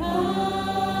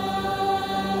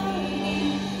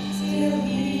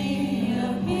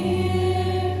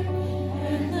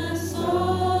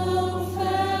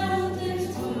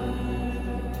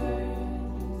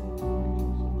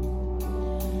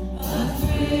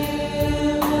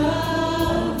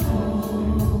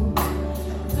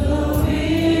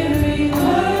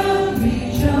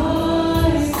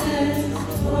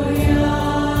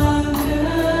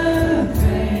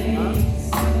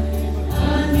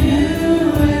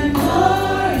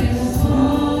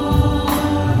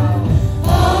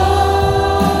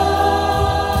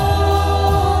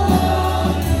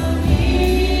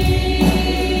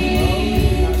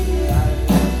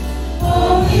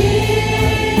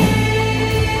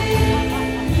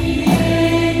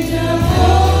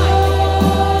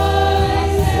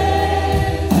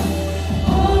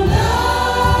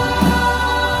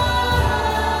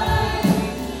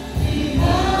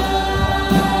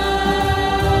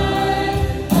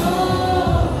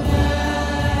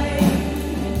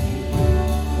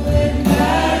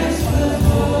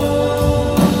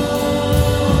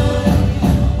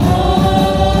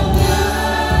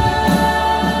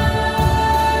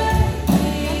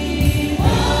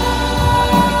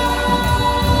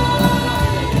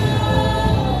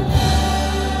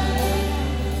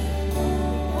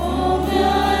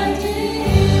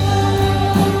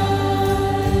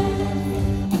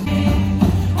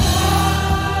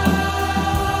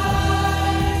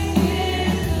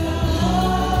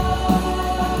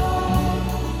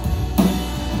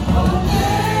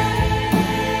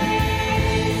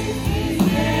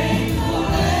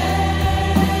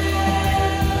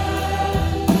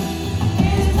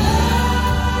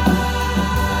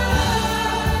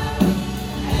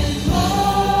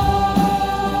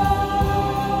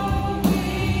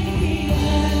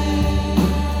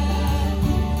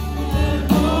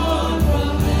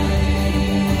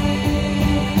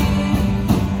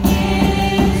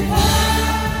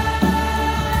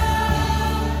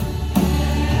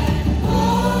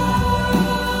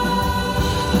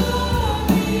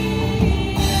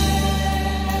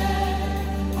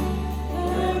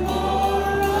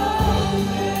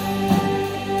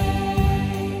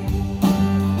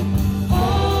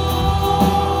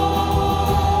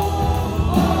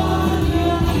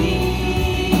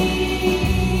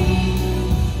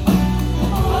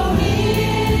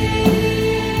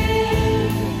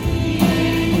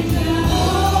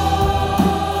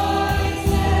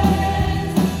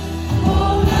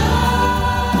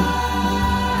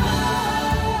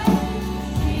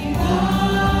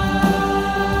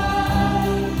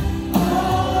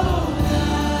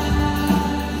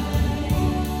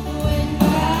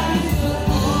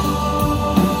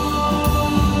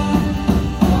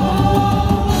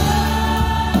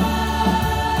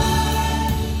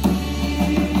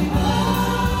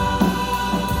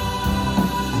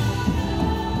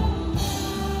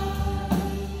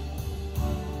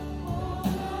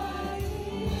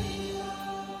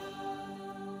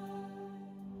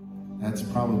 That's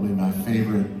probably my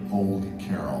favorite old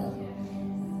carol.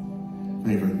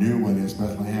 Favorite new one is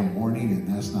Bethlehem Morning, and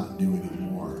that's not new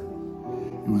anymore.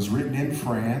 It was written in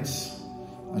France.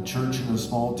 A church in a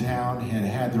small town had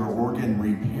had their organ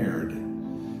repaired.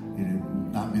 It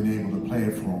had not been able to play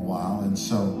it for a while, and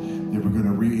so they were going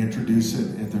to reintroduce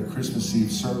it at their Christmas Eve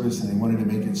service, and they wanted to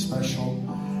make it special.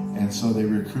 And so they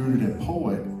recruited a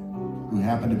poet who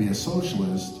happened to be a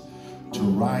socialist to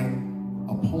write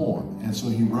a poem. And so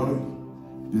he wrote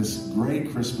this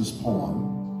great Christmas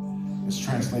poem. It's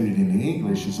translated into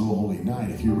English as O Holy Night.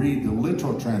 If you read the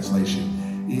literal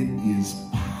translation, it is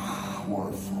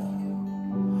powerful.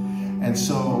 And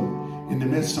so, in the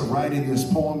midst of writing this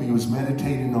poem, he was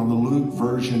meditating on the Luke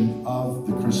version of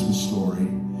the Christmas story.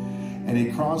 And he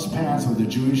crossed paths with a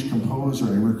Jewish composer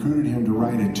and recruited him to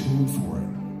write a tune for it.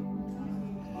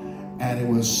 And it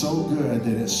was so good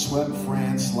that it swept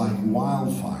France like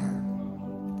wildfire.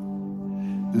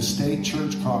 The state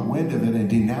church caught wind of it and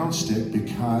denounced it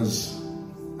because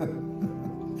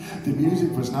the music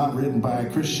was not written by a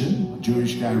Christian. A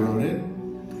Jewish guy wrote it,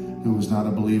 who was not a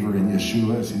believer in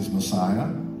Yeshua as his Messiah.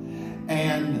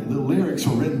 And the lyrics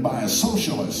were written by a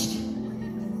socialist.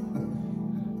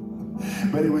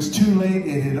 But it was too late.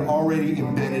 It had already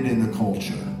embedded in the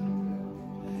culture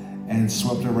and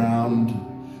swept around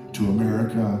to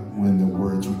America when the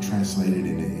words were translated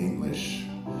into English.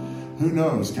 Who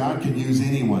knows? God can use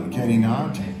anyone, can he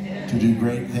not? To do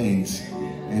great things.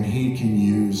 And he can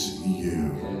use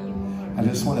you. I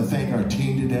just want to thank our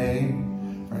team today,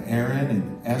 for Aaron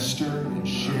and Esther and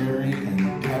Sherry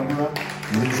and Deborah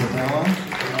and Isabella.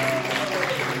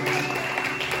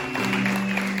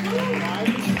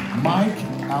 Mike,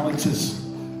 Alex's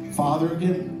father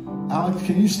again. Alex,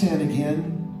 can you stand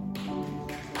again?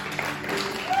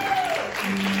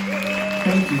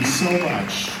 Thank you so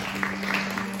much.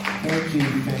 Thank you,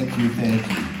 thank you, thank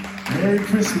you. Merry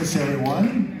Christmas,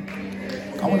 everyone.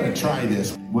 I want to try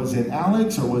this. Was it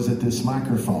Alex or was it this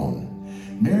microphone?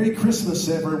 Merry Christmas,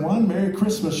 everyone. Merry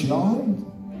Christmas, y'all.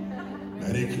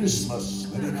 Merry Christmas.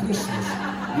 Merry Christmas.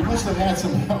 You must have had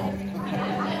some help.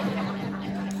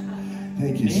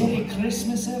 Thank you so much. Merry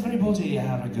Christmas, everybody.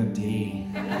 Have a good day.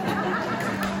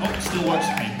 Oh, still works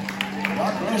for me.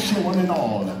 God bless you, one and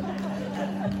all.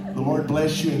 The Lord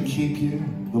bless you and keep you.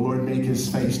 The Lord make his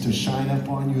face to shine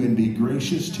upon you and be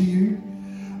gracious to you.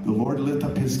 The Lord lift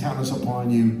up his countenance upon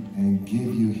you and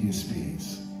give you his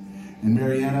peace. And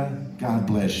Marietta, God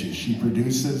bless you. She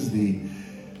produces the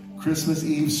Christmas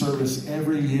Eve service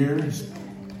every year.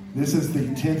 This is the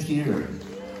 10th year.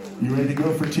 You ready to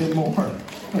go for 10 more?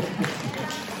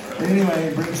 Anyway,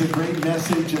 it brings a great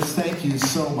message. Just thank you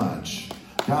so much.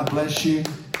 God bless you.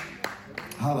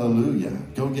 Hallelujah.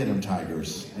 Go get them,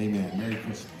 Tigers. Amen. Merry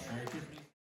Christmas.